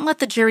wouldn't let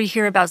the jury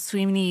hear about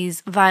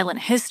Sweeney's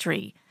violent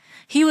history,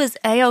 he was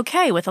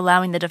A-OK with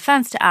allowing the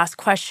defense to ask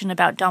questions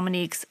about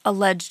Dominique's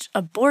alleged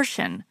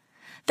abortion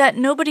that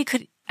nobody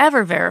could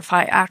ever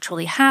verify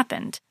actually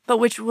happened, but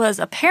which was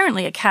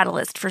apparently a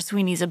catalyst for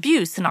Sweeney's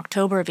abuse in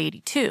October of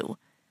 '82.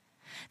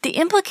 The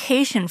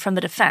implication from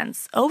the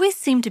defense always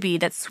seemed to be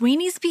that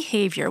Sweeney's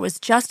behavior was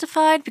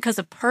justified because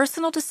of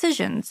personal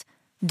decisions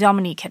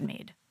Dominique had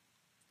made.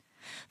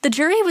 The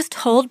jury was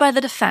told by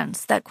the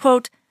defense that,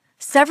 quote,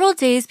 several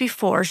days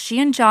before she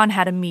and John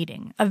had a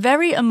meeting, a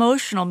very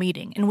emotional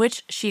meeting in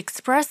which she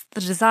expressed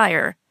the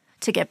desire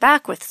to get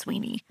back with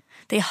Sweeney.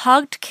 They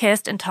hugged,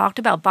 kissed, and talked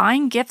about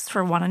buying gifts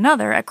for one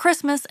another at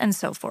Christmas and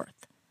so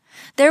forth.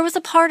 There was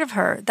a part of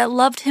her that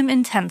loved him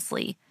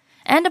intensely,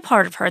 and a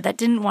part of her that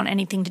didn't want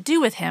anything to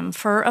do with him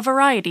for a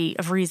variety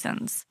of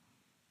reasons.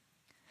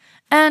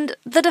 And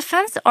the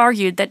defense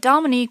argued that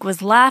Dominique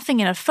was laughing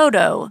in a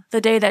photo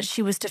the day that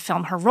she was to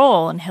film her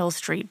role in Hill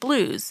Street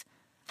Blues.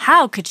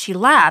 How could she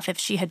laugh if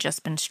she had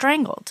just been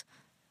strangled?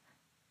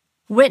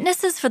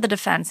 Witnesses for the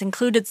defense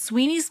included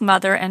Sweeney's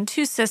mother and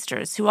 2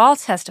 sisters who all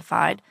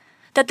testified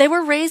that they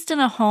were raised in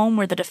a home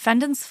where the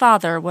defendant's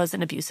father was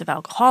an abusive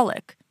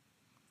alcoholic.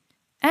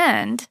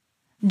 And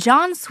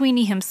John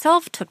Sweeney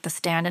himself took the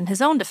stand in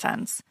his own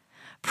defense,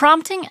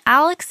 prompting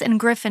Alex and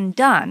Griffin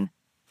Dunn,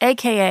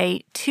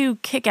 a.k.a. 2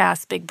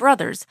 kick-ass big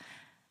brothers,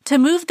 to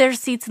move their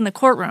seats in the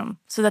courtroom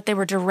so that they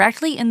were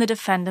directly in the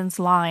defendant's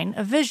line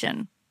of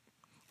vision.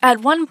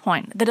 At one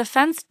point, the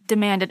defense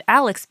demanded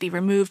Alex be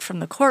removed from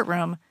the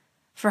courtroom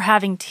for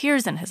having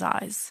tears in his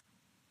eyes.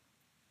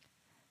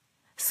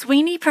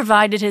 Sweeney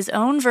provided his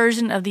own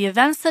version of the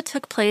events that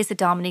took place at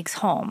Dominique's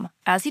home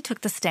as he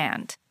took the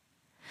stand.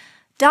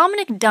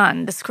 Dominic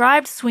Dunn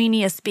described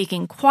Sweeney as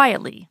speaking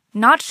quietly,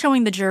 not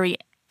showing the jury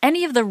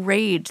any of the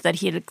rage that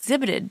he had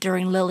exhibited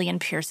during Lillian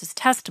Pierce's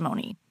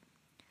testimony.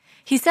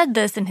 He said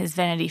this in his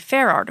Vanity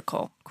Fair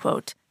article,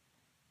 quote,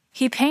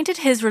 he painted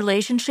his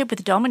relationship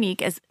with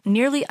Dominique as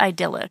nearly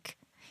idyllic.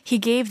 He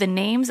gave the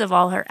names of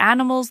all her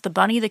animals, the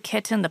bunny, the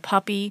kitten, the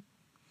puppy.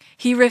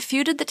 He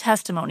refuted the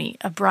testimony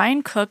of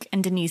Brian Cook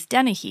and Denise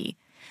Dennehy,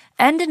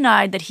 and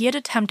denied that he had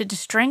attempted to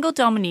strangle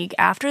Dominique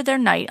after their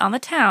night on the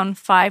town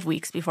 5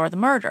 weeks before the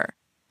murder.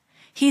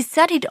 He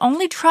said he'd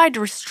only tried to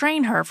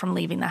restrain her from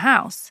leaving the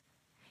house.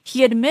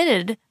 He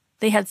admitted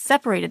they had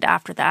separated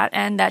after that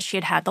and that she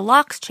had had the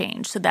locks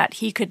changed so that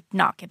he could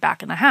not get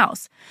back in the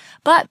house.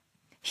 But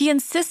he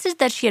insisted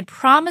that she had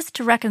promised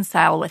to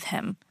reconcile with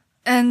him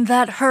and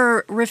that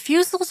her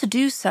refusal to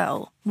do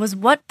so was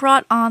what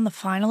brought on the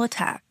final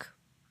attack.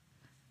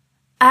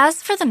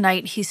 As for the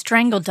night he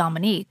strangled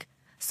Dominique,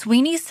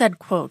 Sweeney said,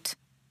 quote,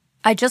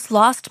 I just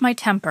lost my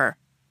temper.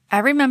 I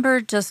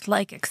remember just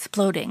like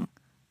exploding.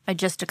 I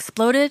just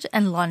exploded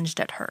and lunged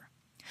at her.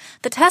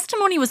 The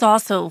testimony was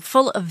also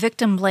full of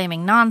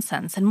victim-blaming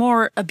nonsense and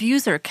more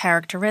abuser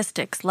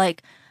characteristics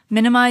like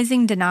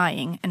minimizing,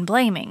 denying, and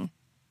blaming.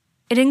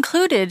 It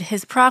included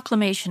his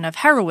proclamation of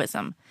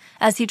heroism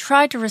as he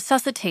tried to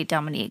resuscitate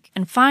Dominique,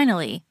 and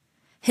finally,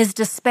 his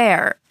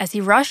despair as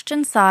he rushed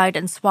inside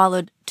and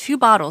swallowed 2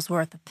 bottles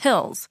worth of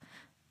pills,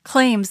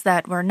 claims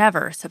that were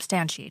never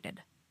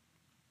substantiated.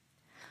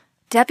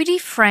 Deputy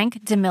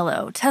Frank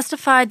DeMillo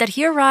testified that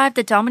he arrived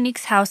at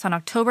Dominique's house on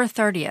October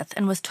 30th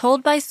and was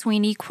told by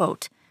Sweeney,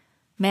 quote,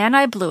 Man,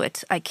 I blew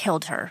it. I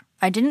killed her.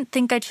 I didn't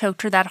think I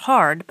choked her that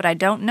hard, but I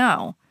don't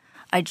know.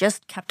 I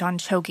just kept on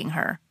choking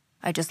her.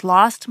 I just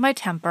lost my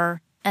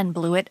temper and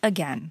blew it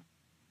again.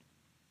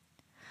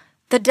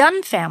 The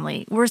Dunn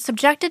family were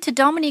subjected to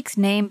Dominique's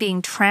name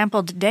being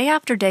trampled day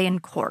after day in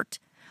court,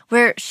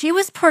 where she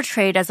was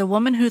portrayed as a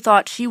woman who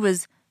thought she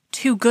was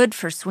too good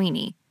for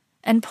Sweeney,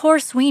 and poor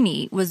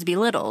Sweeney was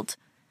belittled.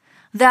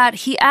 That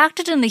he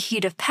acted in the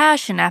heat of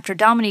passion after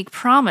Dominique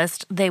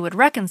promised they would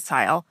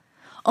reconcile,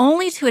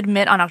 only to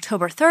admit on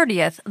October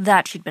 30th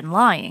that she'd been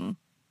lying.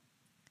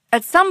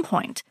 At some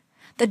point,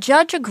 the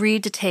judge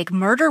agreed to take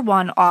murder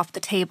 1 off the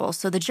table,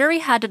 so the jury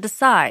had to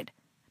decide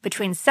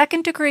between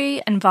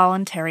second-degree and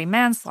voluntary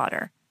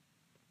manslaughter.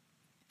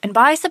 And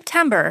by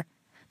September,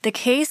 the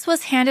case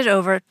was handed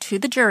over to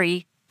the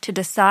jury to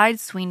decide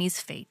Sweeney's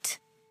fate.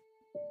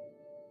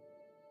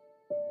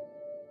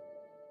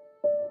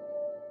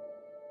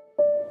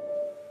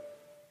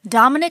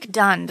 Dominic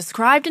Dunn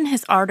described in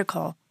his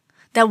article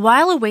that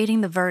while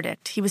awaiting the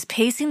verdict, he was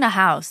pacing the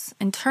house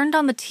and turned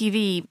on the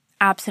TV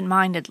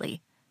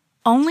absent-mindedly,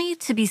 only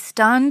to be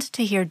stunned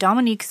to hear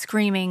Dominique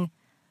screaming,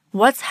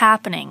 "What's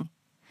happening?"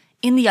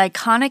 in the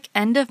iconic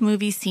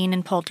end-of-movie scene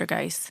in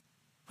Poltergeist,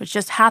 which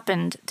just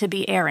happened to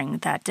be airing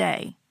that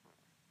day.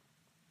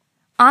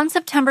 On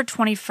September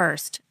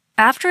 21st,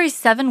 after a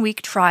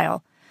 7-week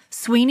trial,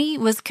 Sweeney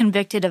was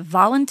convicted of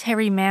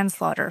voluntary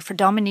manslaughter for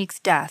Dominique's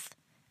death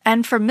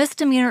and for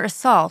misdemeanor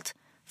assault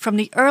from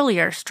the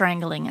earlier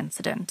strangling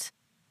incident.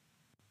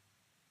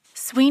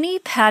 Sweeney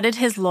patted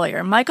his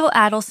lawyer, Michael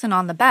Adelson,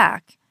 on the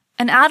back,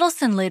 and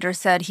Adelson later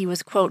said he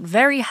was, quote,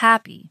 very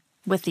happy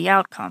with the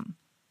outcome.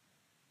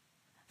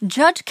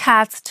 Judge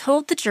Katz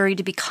told the jury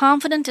to be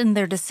confident in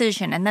their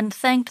decision and then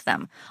thanked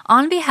them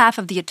on behalf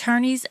of the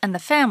attorneys and the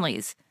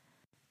families,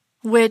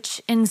 which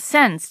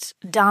incensed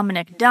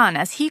Dominick Dunne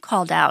as he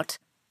called out,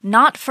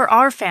 "Not for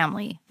our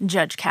family,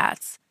 Judge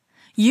Katz.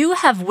 You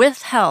have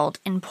withheld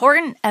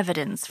important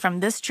evidence from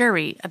this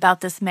jury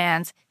about this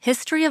man's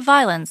history of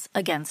violence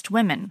against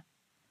women."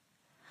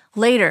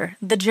 Later,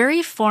 the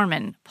jury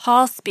foreman,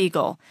 Paul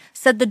Spiegel,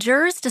 said the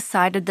jurors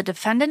decided the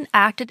defendant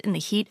acted in the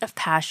heat of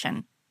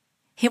passion.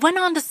 He went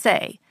on to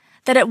say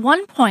that at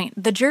one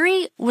point the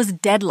jury was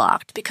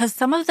deadlocked because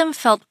some of them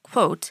felt,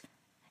 quote,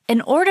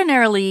 "An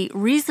ordinarily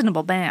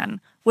reasonable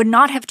man would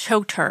not have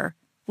choked her,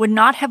 would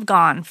not have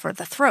gone for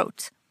the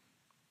throat."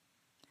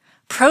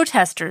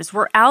 Protesters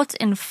were out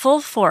in full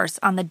force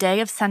on the day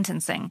of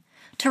sentencing.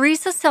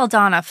 Teresa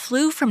Saldana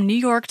flew from New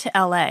York to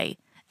L.A.,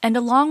 and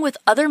along with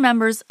other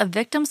members of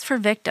Victims for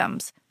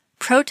Victims,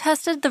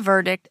 protested the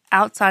verdict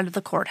outside of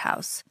the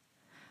courthouse.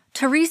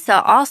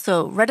 Teresa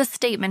also read a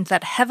statement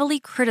that heavily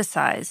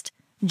criticized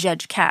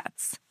Judge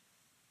Katz.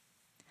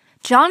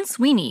 John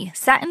Sweeney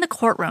sat in the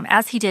courtroom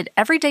as he did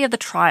every day of the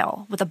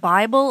trial with a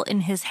Bible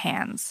in his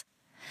hands.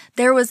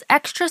 There was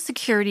extra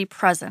security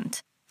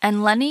present,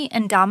 and Lenny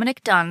and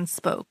Dominick Dunne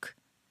spoke.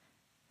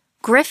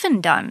 Griffin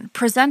Dunne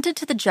presented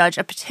to the judge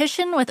a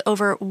petition with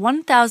over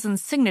 1,000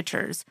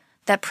 signatures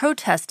that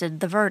protested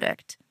the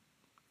verdict.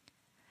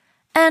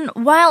 And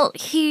while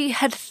he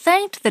had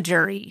thanked the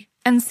jury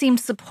and seemed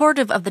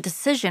supportive of the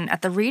decision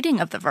at the reading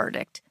of the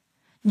verdict,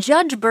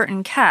 Judge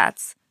Burton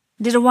Katz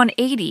did a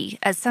 180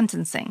 at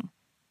sentencing.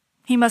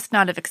 He must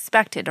not have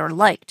expected or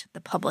liked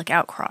the public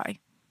outcry.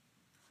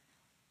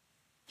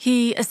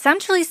 He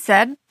essentially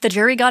said the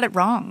jury got it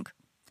wrong.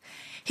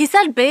 He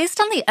said based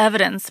on the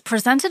evidence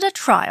presented at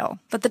trial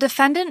that the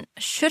defendant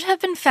should have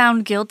been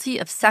found guilty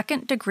of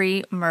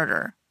second-degree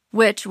murder,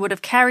 which would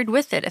have carried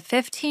with it a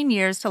 15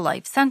 years to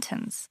life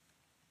sentence.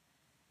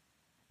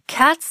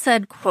 Katz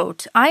said,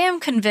 quote, "I am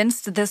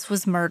convinced this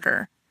was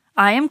murder.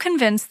 I am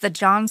convinced that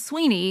John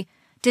Sweeney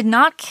did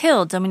not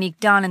kill Dominique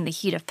Dunne in the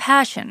heat of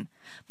passion,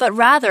 but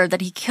rather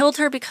that he killed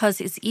her because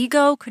his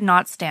ego could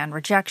not stand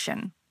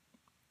rejection."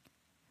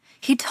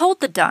 He told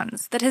the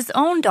Dunnes that his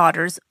own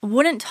daughters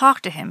wouldn't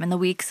talk to him in the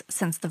weeks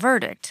since the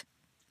verdict.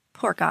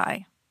 Poor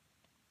guy.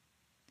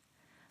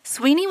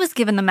 Sweeney was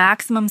given the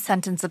maximum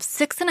sentence of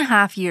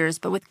 6.5 years,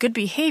 but with good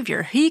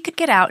behavior, he could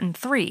get out in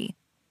 3.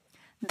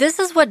 This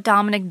is what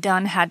Dominick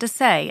Dunne had to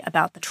say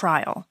about the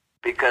trial.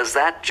 Because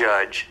that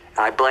judge,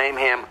 I blame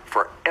him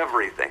for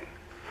everything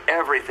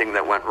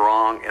that went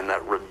wrong in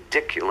that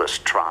ridiculous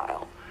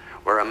trial,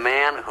 where a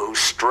man who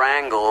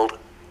strangled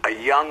a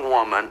young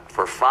woman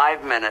for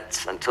 5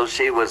 minutes until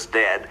she was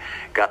dead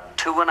got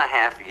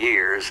 2.5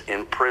 years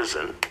in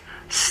prison,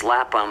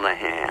 slap on the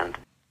hand.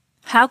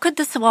 How could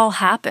this have all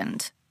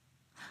happened?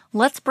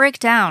 Let's break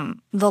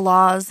down the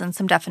laws and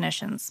some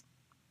definitions.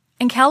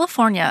 In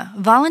California,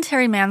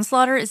 voluntary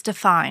manslaughter is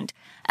defined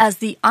as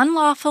the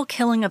unlawful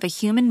killing of a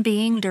human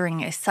being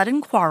during a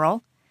sudden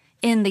quarrel,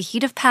 in the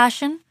heat of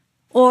passion,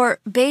 or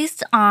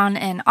based on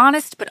an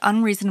honest but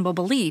unreasonable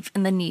belief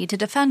in the need to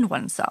defend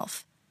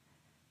oneself.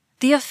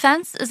 The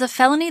offense is a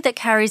felony that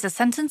carries a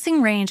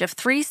sentencing range of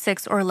 3,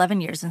 6, or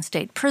 11 years in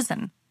state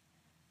prison.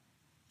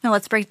 Now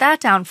let's break that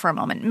down for a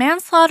moment.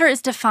 Manslaughter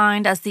is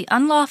defined as the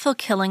unlawful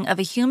killing of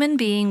a human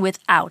being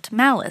without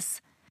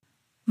malice.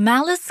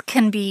 Malice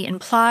can be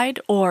implied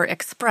or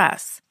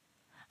express.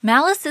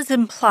 Malice is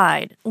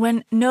implied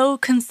when no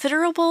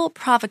considerable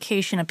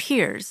provocation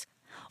appears,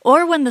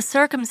 or when the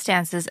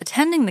circumstances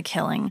attending the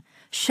killing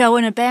show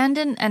an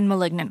abandoned and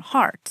malignant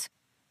heart.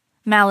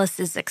 Malice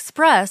is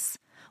express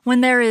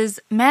when there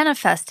is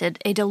manifested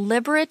a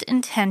deliberate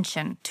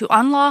intention to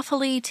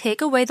unlawfully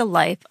take away the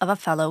life of a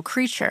fellow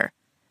creature.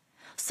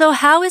 So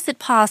how is it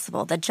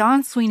possible that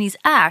John Sweeney's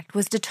act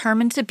was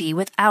determined to be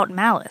without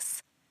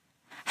malice?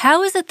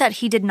 How is it that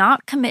he did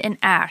not commit an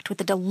act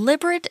with a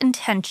deliberate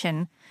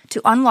intention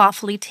to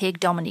unlawfully take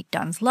Dominique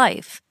Dunne's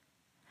life?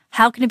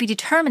 How can it be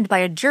determined by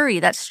a jury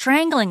that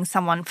strangling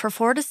someone for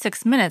 4 to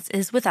 6 minutes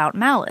is without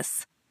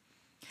malice?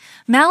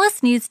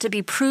 Malice needs to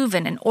be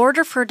proven in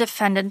order for a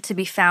defendant to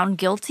be found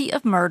guilty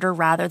of murder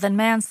rather than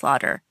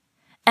manslaughter,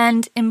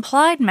 and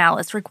implied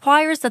malice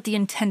requires that the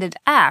intended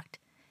act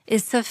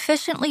is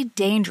sufficiently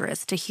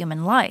dangerous to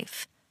human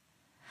life.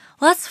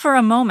 Let's for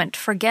a moment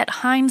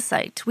forget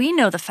hindsight. We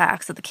know the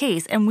facts of the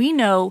case, and we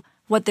know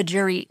what the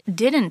jury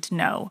didn't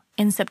know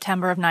in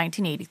September of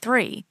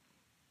 1983.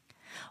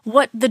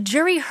 What the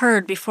jury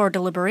heard before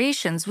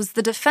deliberations was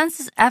the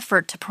defense's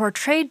effort to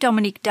portray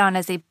Dominique Dunne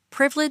as a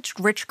privileged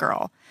rich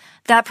girl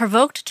that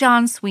provoked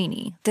John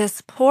Sweeney,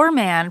 this poor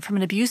man from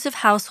an abusive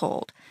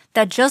household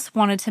that just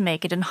wanted to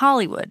make it in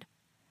Hollywood.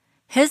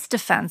 His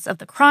defense of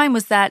the crime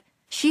was that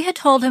she had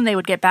told him they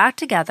would get back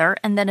together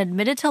and then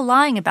admitted to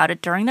lying about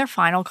it during their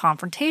final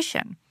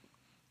confrontation.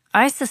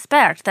 I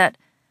suspect that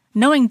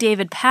knowing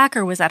David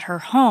Packer was at her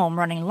home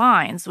running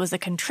lines was a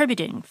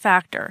contributing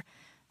factor.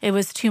 It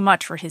was too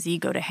much for his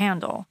ego to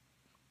handle.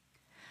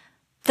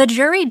 The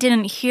jury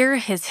didn't hear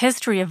his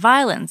history of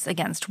violence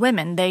against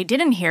women. They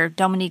didn't hear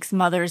Dominique's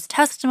mother's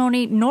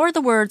testimony, nor the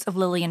words of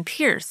Lillian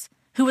Pierce,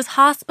 who was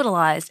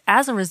hospitalized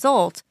as a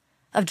result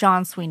of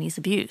John Sweeney's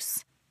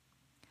abuse.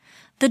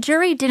 The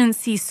jury didn't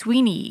see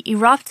Sweeney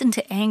erupt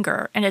into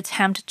anger and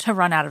attempt to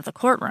run out of the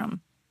courtroom.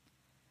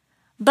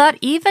 But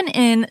even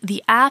in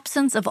the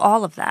absence of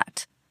all of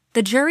that,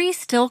 the jury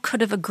still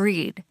could have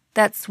agreed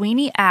that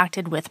Sweeney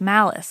acted with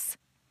malice.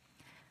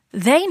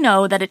 They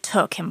know that it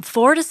took him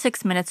 4 to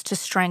 6 minutes to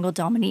strangle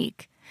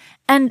Dominique,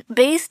 and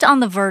based on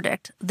the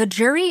verdict, the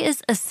jury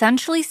is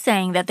essentially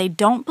saying that they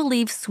don't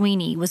believe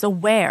Sweeney was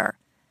aware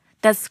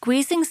that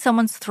squeezing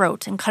someone's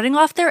throat and cutting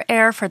off their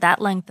air for that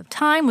length of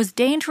time was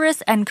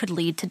dangerous and could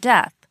lead to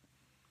death.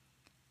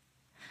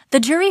 The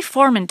jury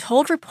foreman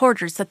told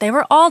reporters that they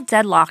were all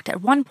deadlocked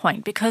at one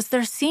point because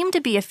there seemed to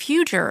be a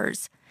few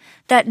jurors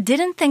that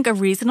didn't think a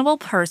reasonable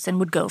person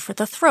would go for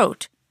the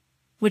throat,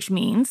 which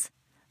means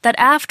that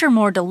after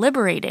more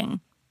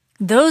deliberating,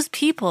 those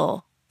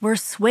people were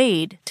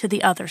swayed to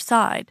the other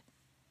side.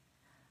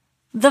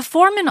 The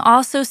foreman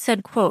also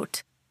said,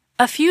 quote,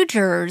 "A few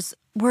jurors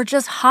were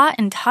just hot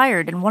and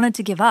tired and wanted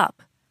to give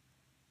up."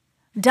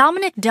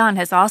 Dominique Dunne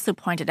has also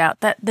pointed out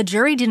that the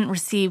jury didn't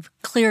receive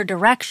clear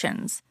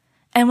directions,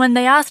 and when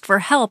they asked for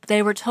help,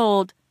 they were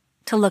told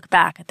to look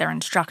back at their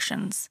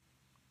instructions.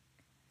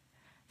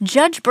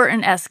 Judge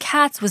Burton S.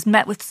 Katz was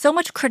met with so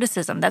much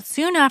criticism that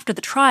soon after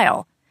the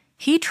trial,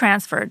 he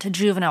transferred to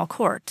juvenile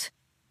court.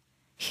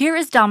 Here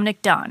is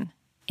Dominique Dunne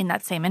in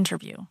that same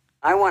interview.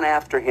 I went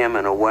after him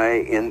in a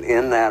way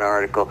in that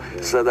article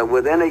so that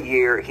within a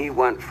year he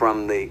went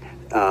from the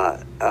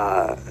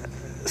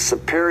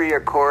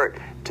Superior Court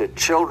to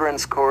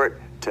Children's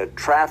Court to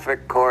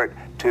Traffic Court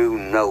to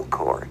no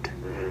court.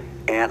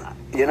 And,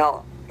 you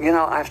know,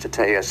 I have to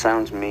tell you, it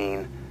sounds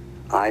mean.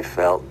 I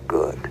felt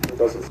good.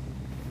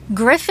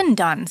 Griffin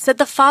Dunne said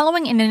the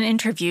following in an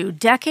interview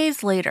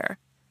decades later.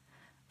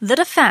 "The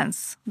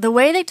defense, the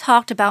way they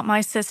talked about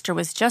my sister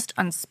was just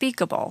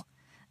unspeakable.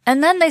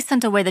 And then they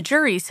sent away the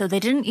jury so they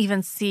didn't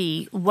even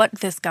see what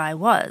this guy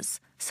was.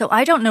 So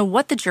I don't know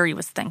what the jury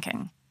was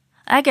thinking.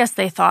 I guess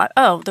they thought,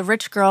 oh, the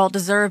rich girl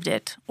deserved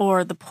it,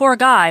 or the poor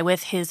guy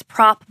with his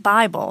prop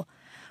Bible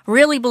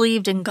really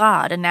believed in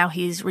God and now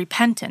he's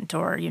repentant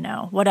or,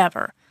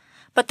 whatever.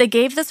 But they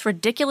gave this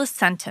ridiculous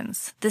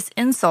sentence, this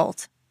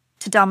insult,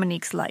 to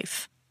Dominique's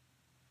life."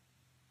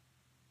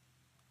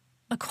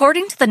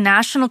 According to the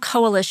National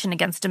Coalition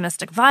Against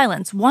Domestic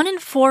Violence, 1 in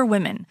 4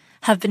 women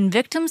have been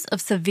victims of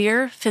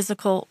severe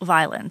physical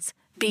violence,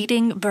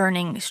 beating,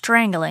 burning,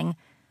 strangling,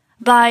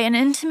 by an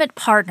intimate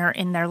partner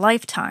in their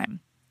lifetime.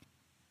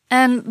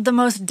 And the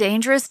most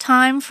dangerous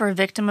time for a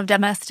victim of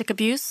domestic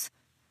abuse?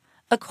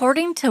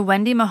 According to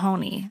Wendy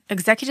Mahoney,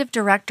 executive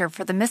director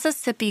for the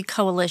Mississippi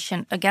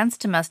Coalition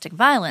Against Domestic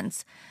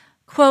Violence,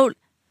 quote,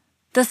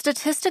 "The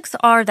statistics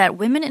are that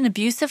women in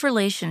abusive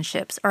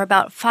relationships are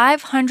about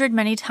 500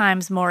 many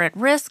times more at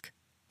risk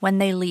when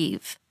they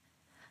leave.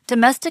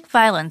 Domestic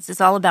violence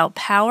is all about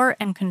power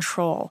and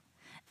control,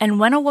 and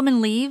when a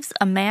woman leaves,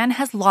 a man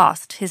has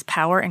lost his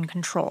power and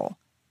control."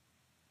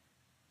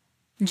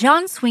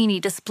 John Sweeney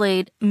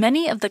displayed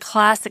many of the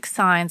classic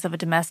signs of a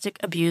domestic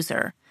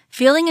abuser,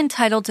 feeling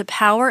entitled to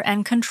power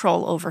and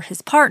control over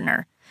his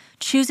partner,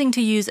 choosing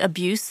to use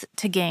abuse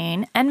to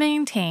gain and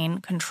maintain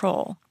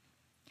control.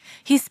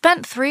 He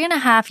spent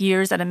 3.5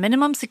 years at a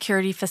minimum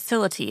security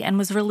facility and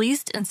was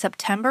released in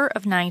September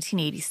of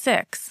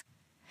 1986.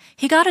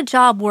 He got a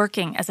job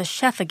working as a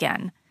chef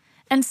again,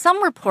 and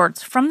some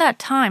reports from that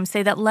time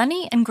say that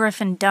Lenny and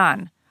Griffin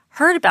Dunne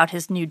heard about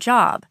his new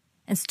job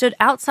and stood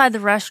outside the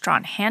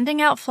restaurant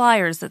handing out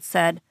flyers that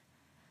said,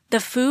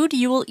 "The food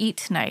you will eat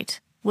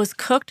tonight was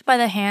cooked by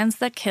the hands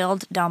that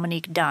killed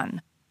Dominique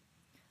Dunne."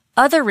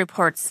 Other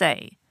reports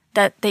say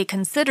that they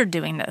considered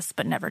doing this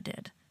but never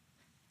did.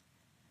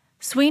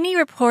 Sweeney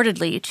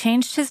reportedly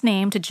changed his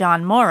name to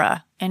John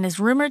Mora and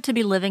is rumored to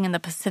be living in the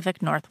Pacific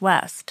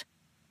Northwest.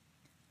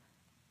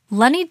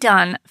 Lenny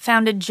Dunne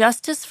founded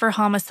Justice for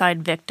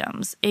Homicide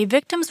Victims, a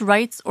victims'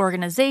 rights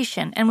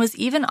organization, and was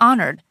even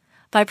honored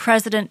by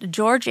President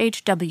George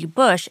H.W.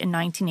 Bush in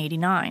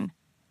 1989.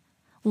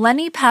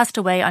 Lenny passed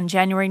away on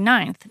January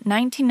 9,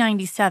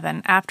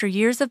 1997, after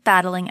years of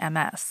battling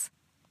MS.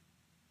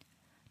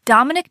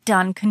 Dominique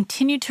Dunne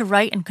continued to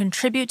write and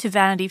contribute to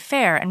Vanity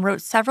Fair and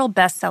wrote several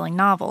best-selling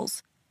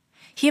novels.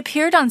 He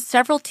appeared on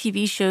several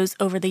TV shows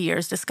over the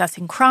years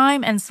discussing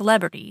crime and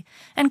celebrity,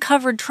 and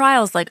covered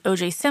trials like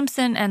O.J.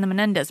 Simpson and the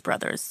Menendez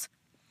brothers.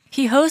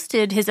 He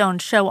hosted his own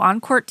show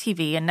on Court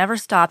TV and never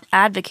stopped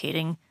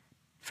advocating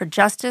for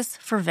justice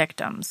for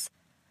victims.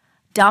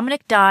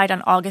 Dominic died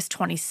on August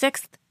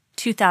 26,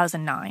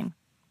 2009.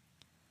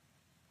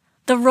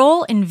 The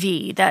role in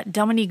V that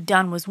Dominique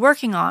Dunne was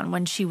working on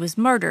when she was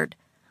murdered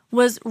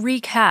was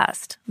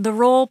recast, the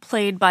role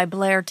played by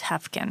Blair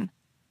Tefkin.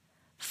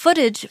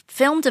 Footage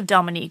filmed of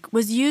Dominique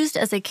was used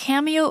as a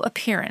cameo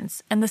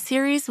appearance, and the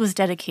series was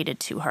dedicated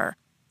to her.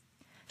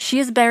 She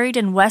is buried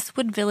in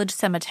Westwood Village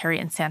Cemetery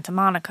in Santa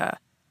Monica.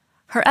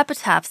 Her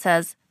epitaph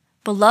says,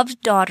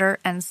 "Beloved daughter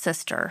and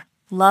sister,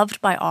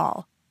 loved by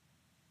all."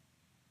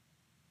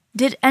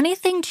 Did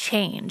anything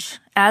change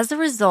as a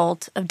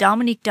result of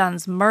Dominique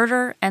Dunne's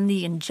murder and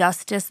the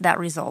injustice that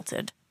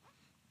resulted?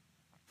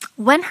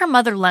 When her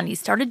mother Lenny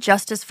started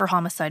Justice for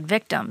Homicide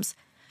Victims,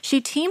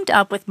 she teamed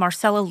up with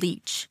Marcella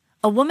Leach,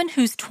 a woman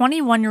whose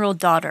 21-year-old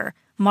daughter,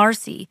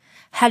 Marcy,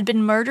 had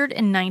been murdered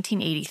in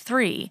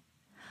 1983.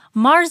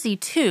 Marcy,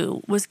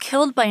 too, was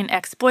killed by an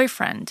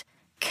ex-boyfriend,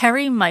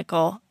 Kerry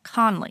Michael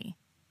Conley.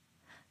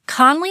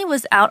 Conley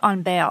was out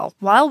on bail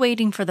while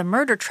waiting for the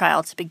murder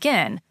trial to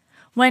begin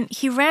when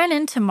he ran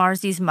into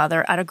Marcy's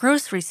mother at a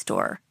grocery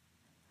store.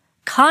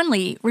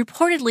 Conley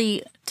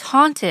reportedly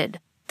taunted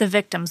the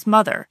victim's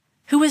mother,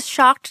 who was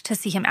shocked to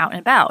see him out and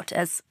about,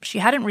 as she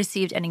hadn't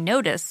received any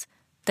notice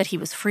that he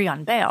was free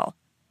on bail.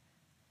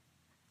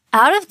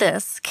 Out of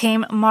this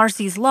came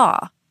Marcy's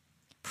Law,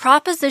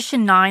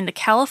 Proposition 9, the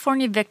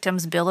California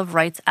Victims' Bill of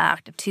Rights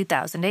Act of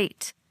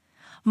 2008.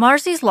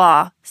 Marcy's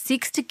Law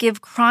seeks to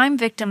give crime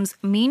victims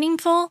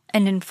meaningful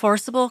and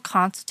enforceable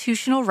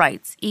constitutional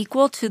rights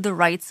equal to the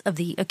rights of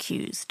the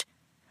accused.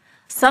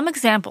 Some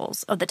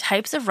examples of the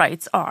types of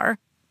rights are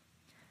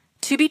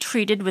to be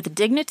treated with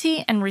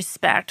dignity and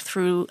respect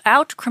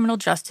throughout criminal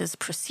justice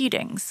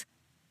proceedings,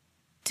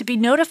 to be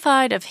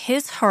notified of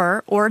his,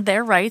 her, or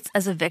their rights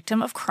as a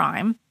victim of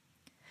crime,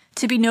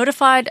 to be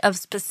notified of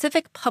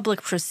specific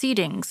public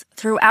proceedings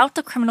throughout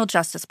the criminal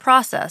justice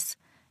process,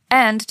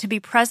 and to be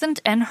present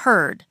and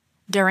heard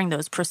during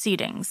those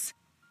proceedings.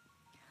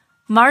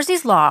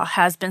 Marcy's Law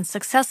has been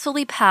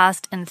successfully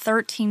passed in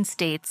 13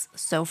 states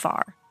so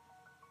far.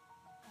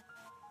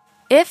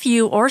 If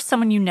you or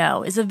someone you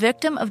know is a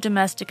victim of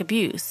domestic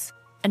abuse,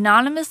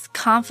 anonymous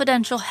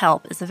confidential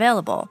help is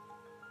available.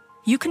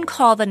 You can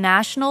call the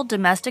National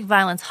Domestic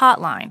Violence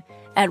Hotline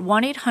at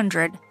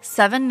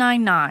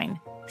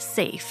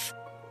 1-800-799-SAFE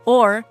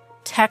or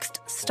text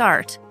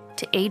START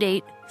to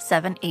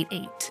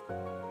 88788.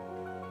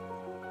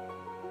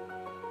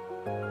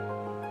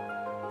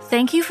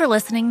 Thank you for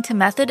listening to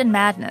Method and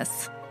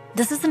Madness.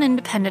 This is an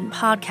independent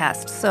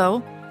podcast,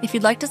 so if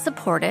you'd like to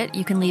support it,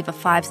 you can leave a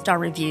 5-star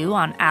review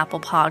on Apple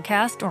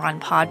Podcast or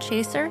on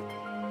Podchaser,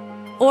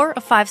 or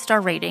a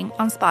 5-star rating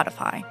on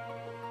Spotify.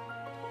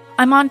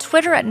 I'm on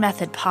Twitter at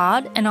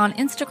MethodPod and on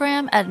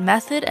Instagram at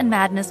Method and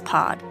Madness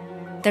Pod.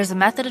 There's a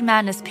Method and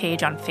Madness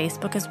page on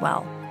Facebook as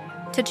well.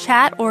 To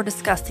chat or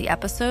discuss the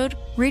episode,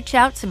 reach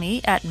out to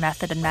me at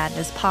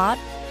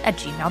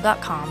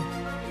methodandmadnesspod@gmail.com.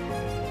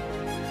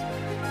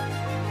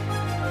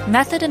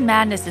 Method and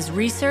Madness is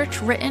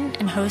researched, written,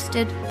 and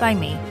hosted by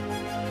me.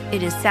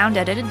 It is sound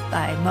edited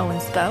by Mo and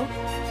Spo.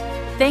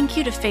 Thank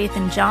you to Faith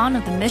and John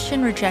of the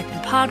Mission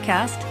Rejected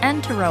podcast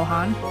and to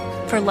Rohan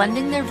for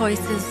lending their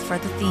voices for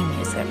the theme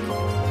music.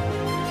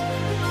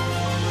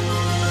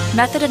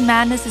 Method and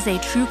Madness is a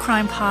true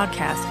crime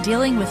podcast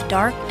dealing with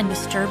dark and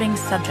disturbing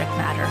subject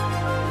matter.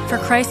 For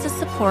crisis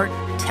support,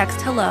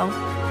 text HELLO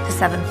to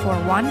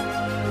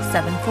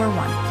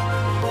 741-741.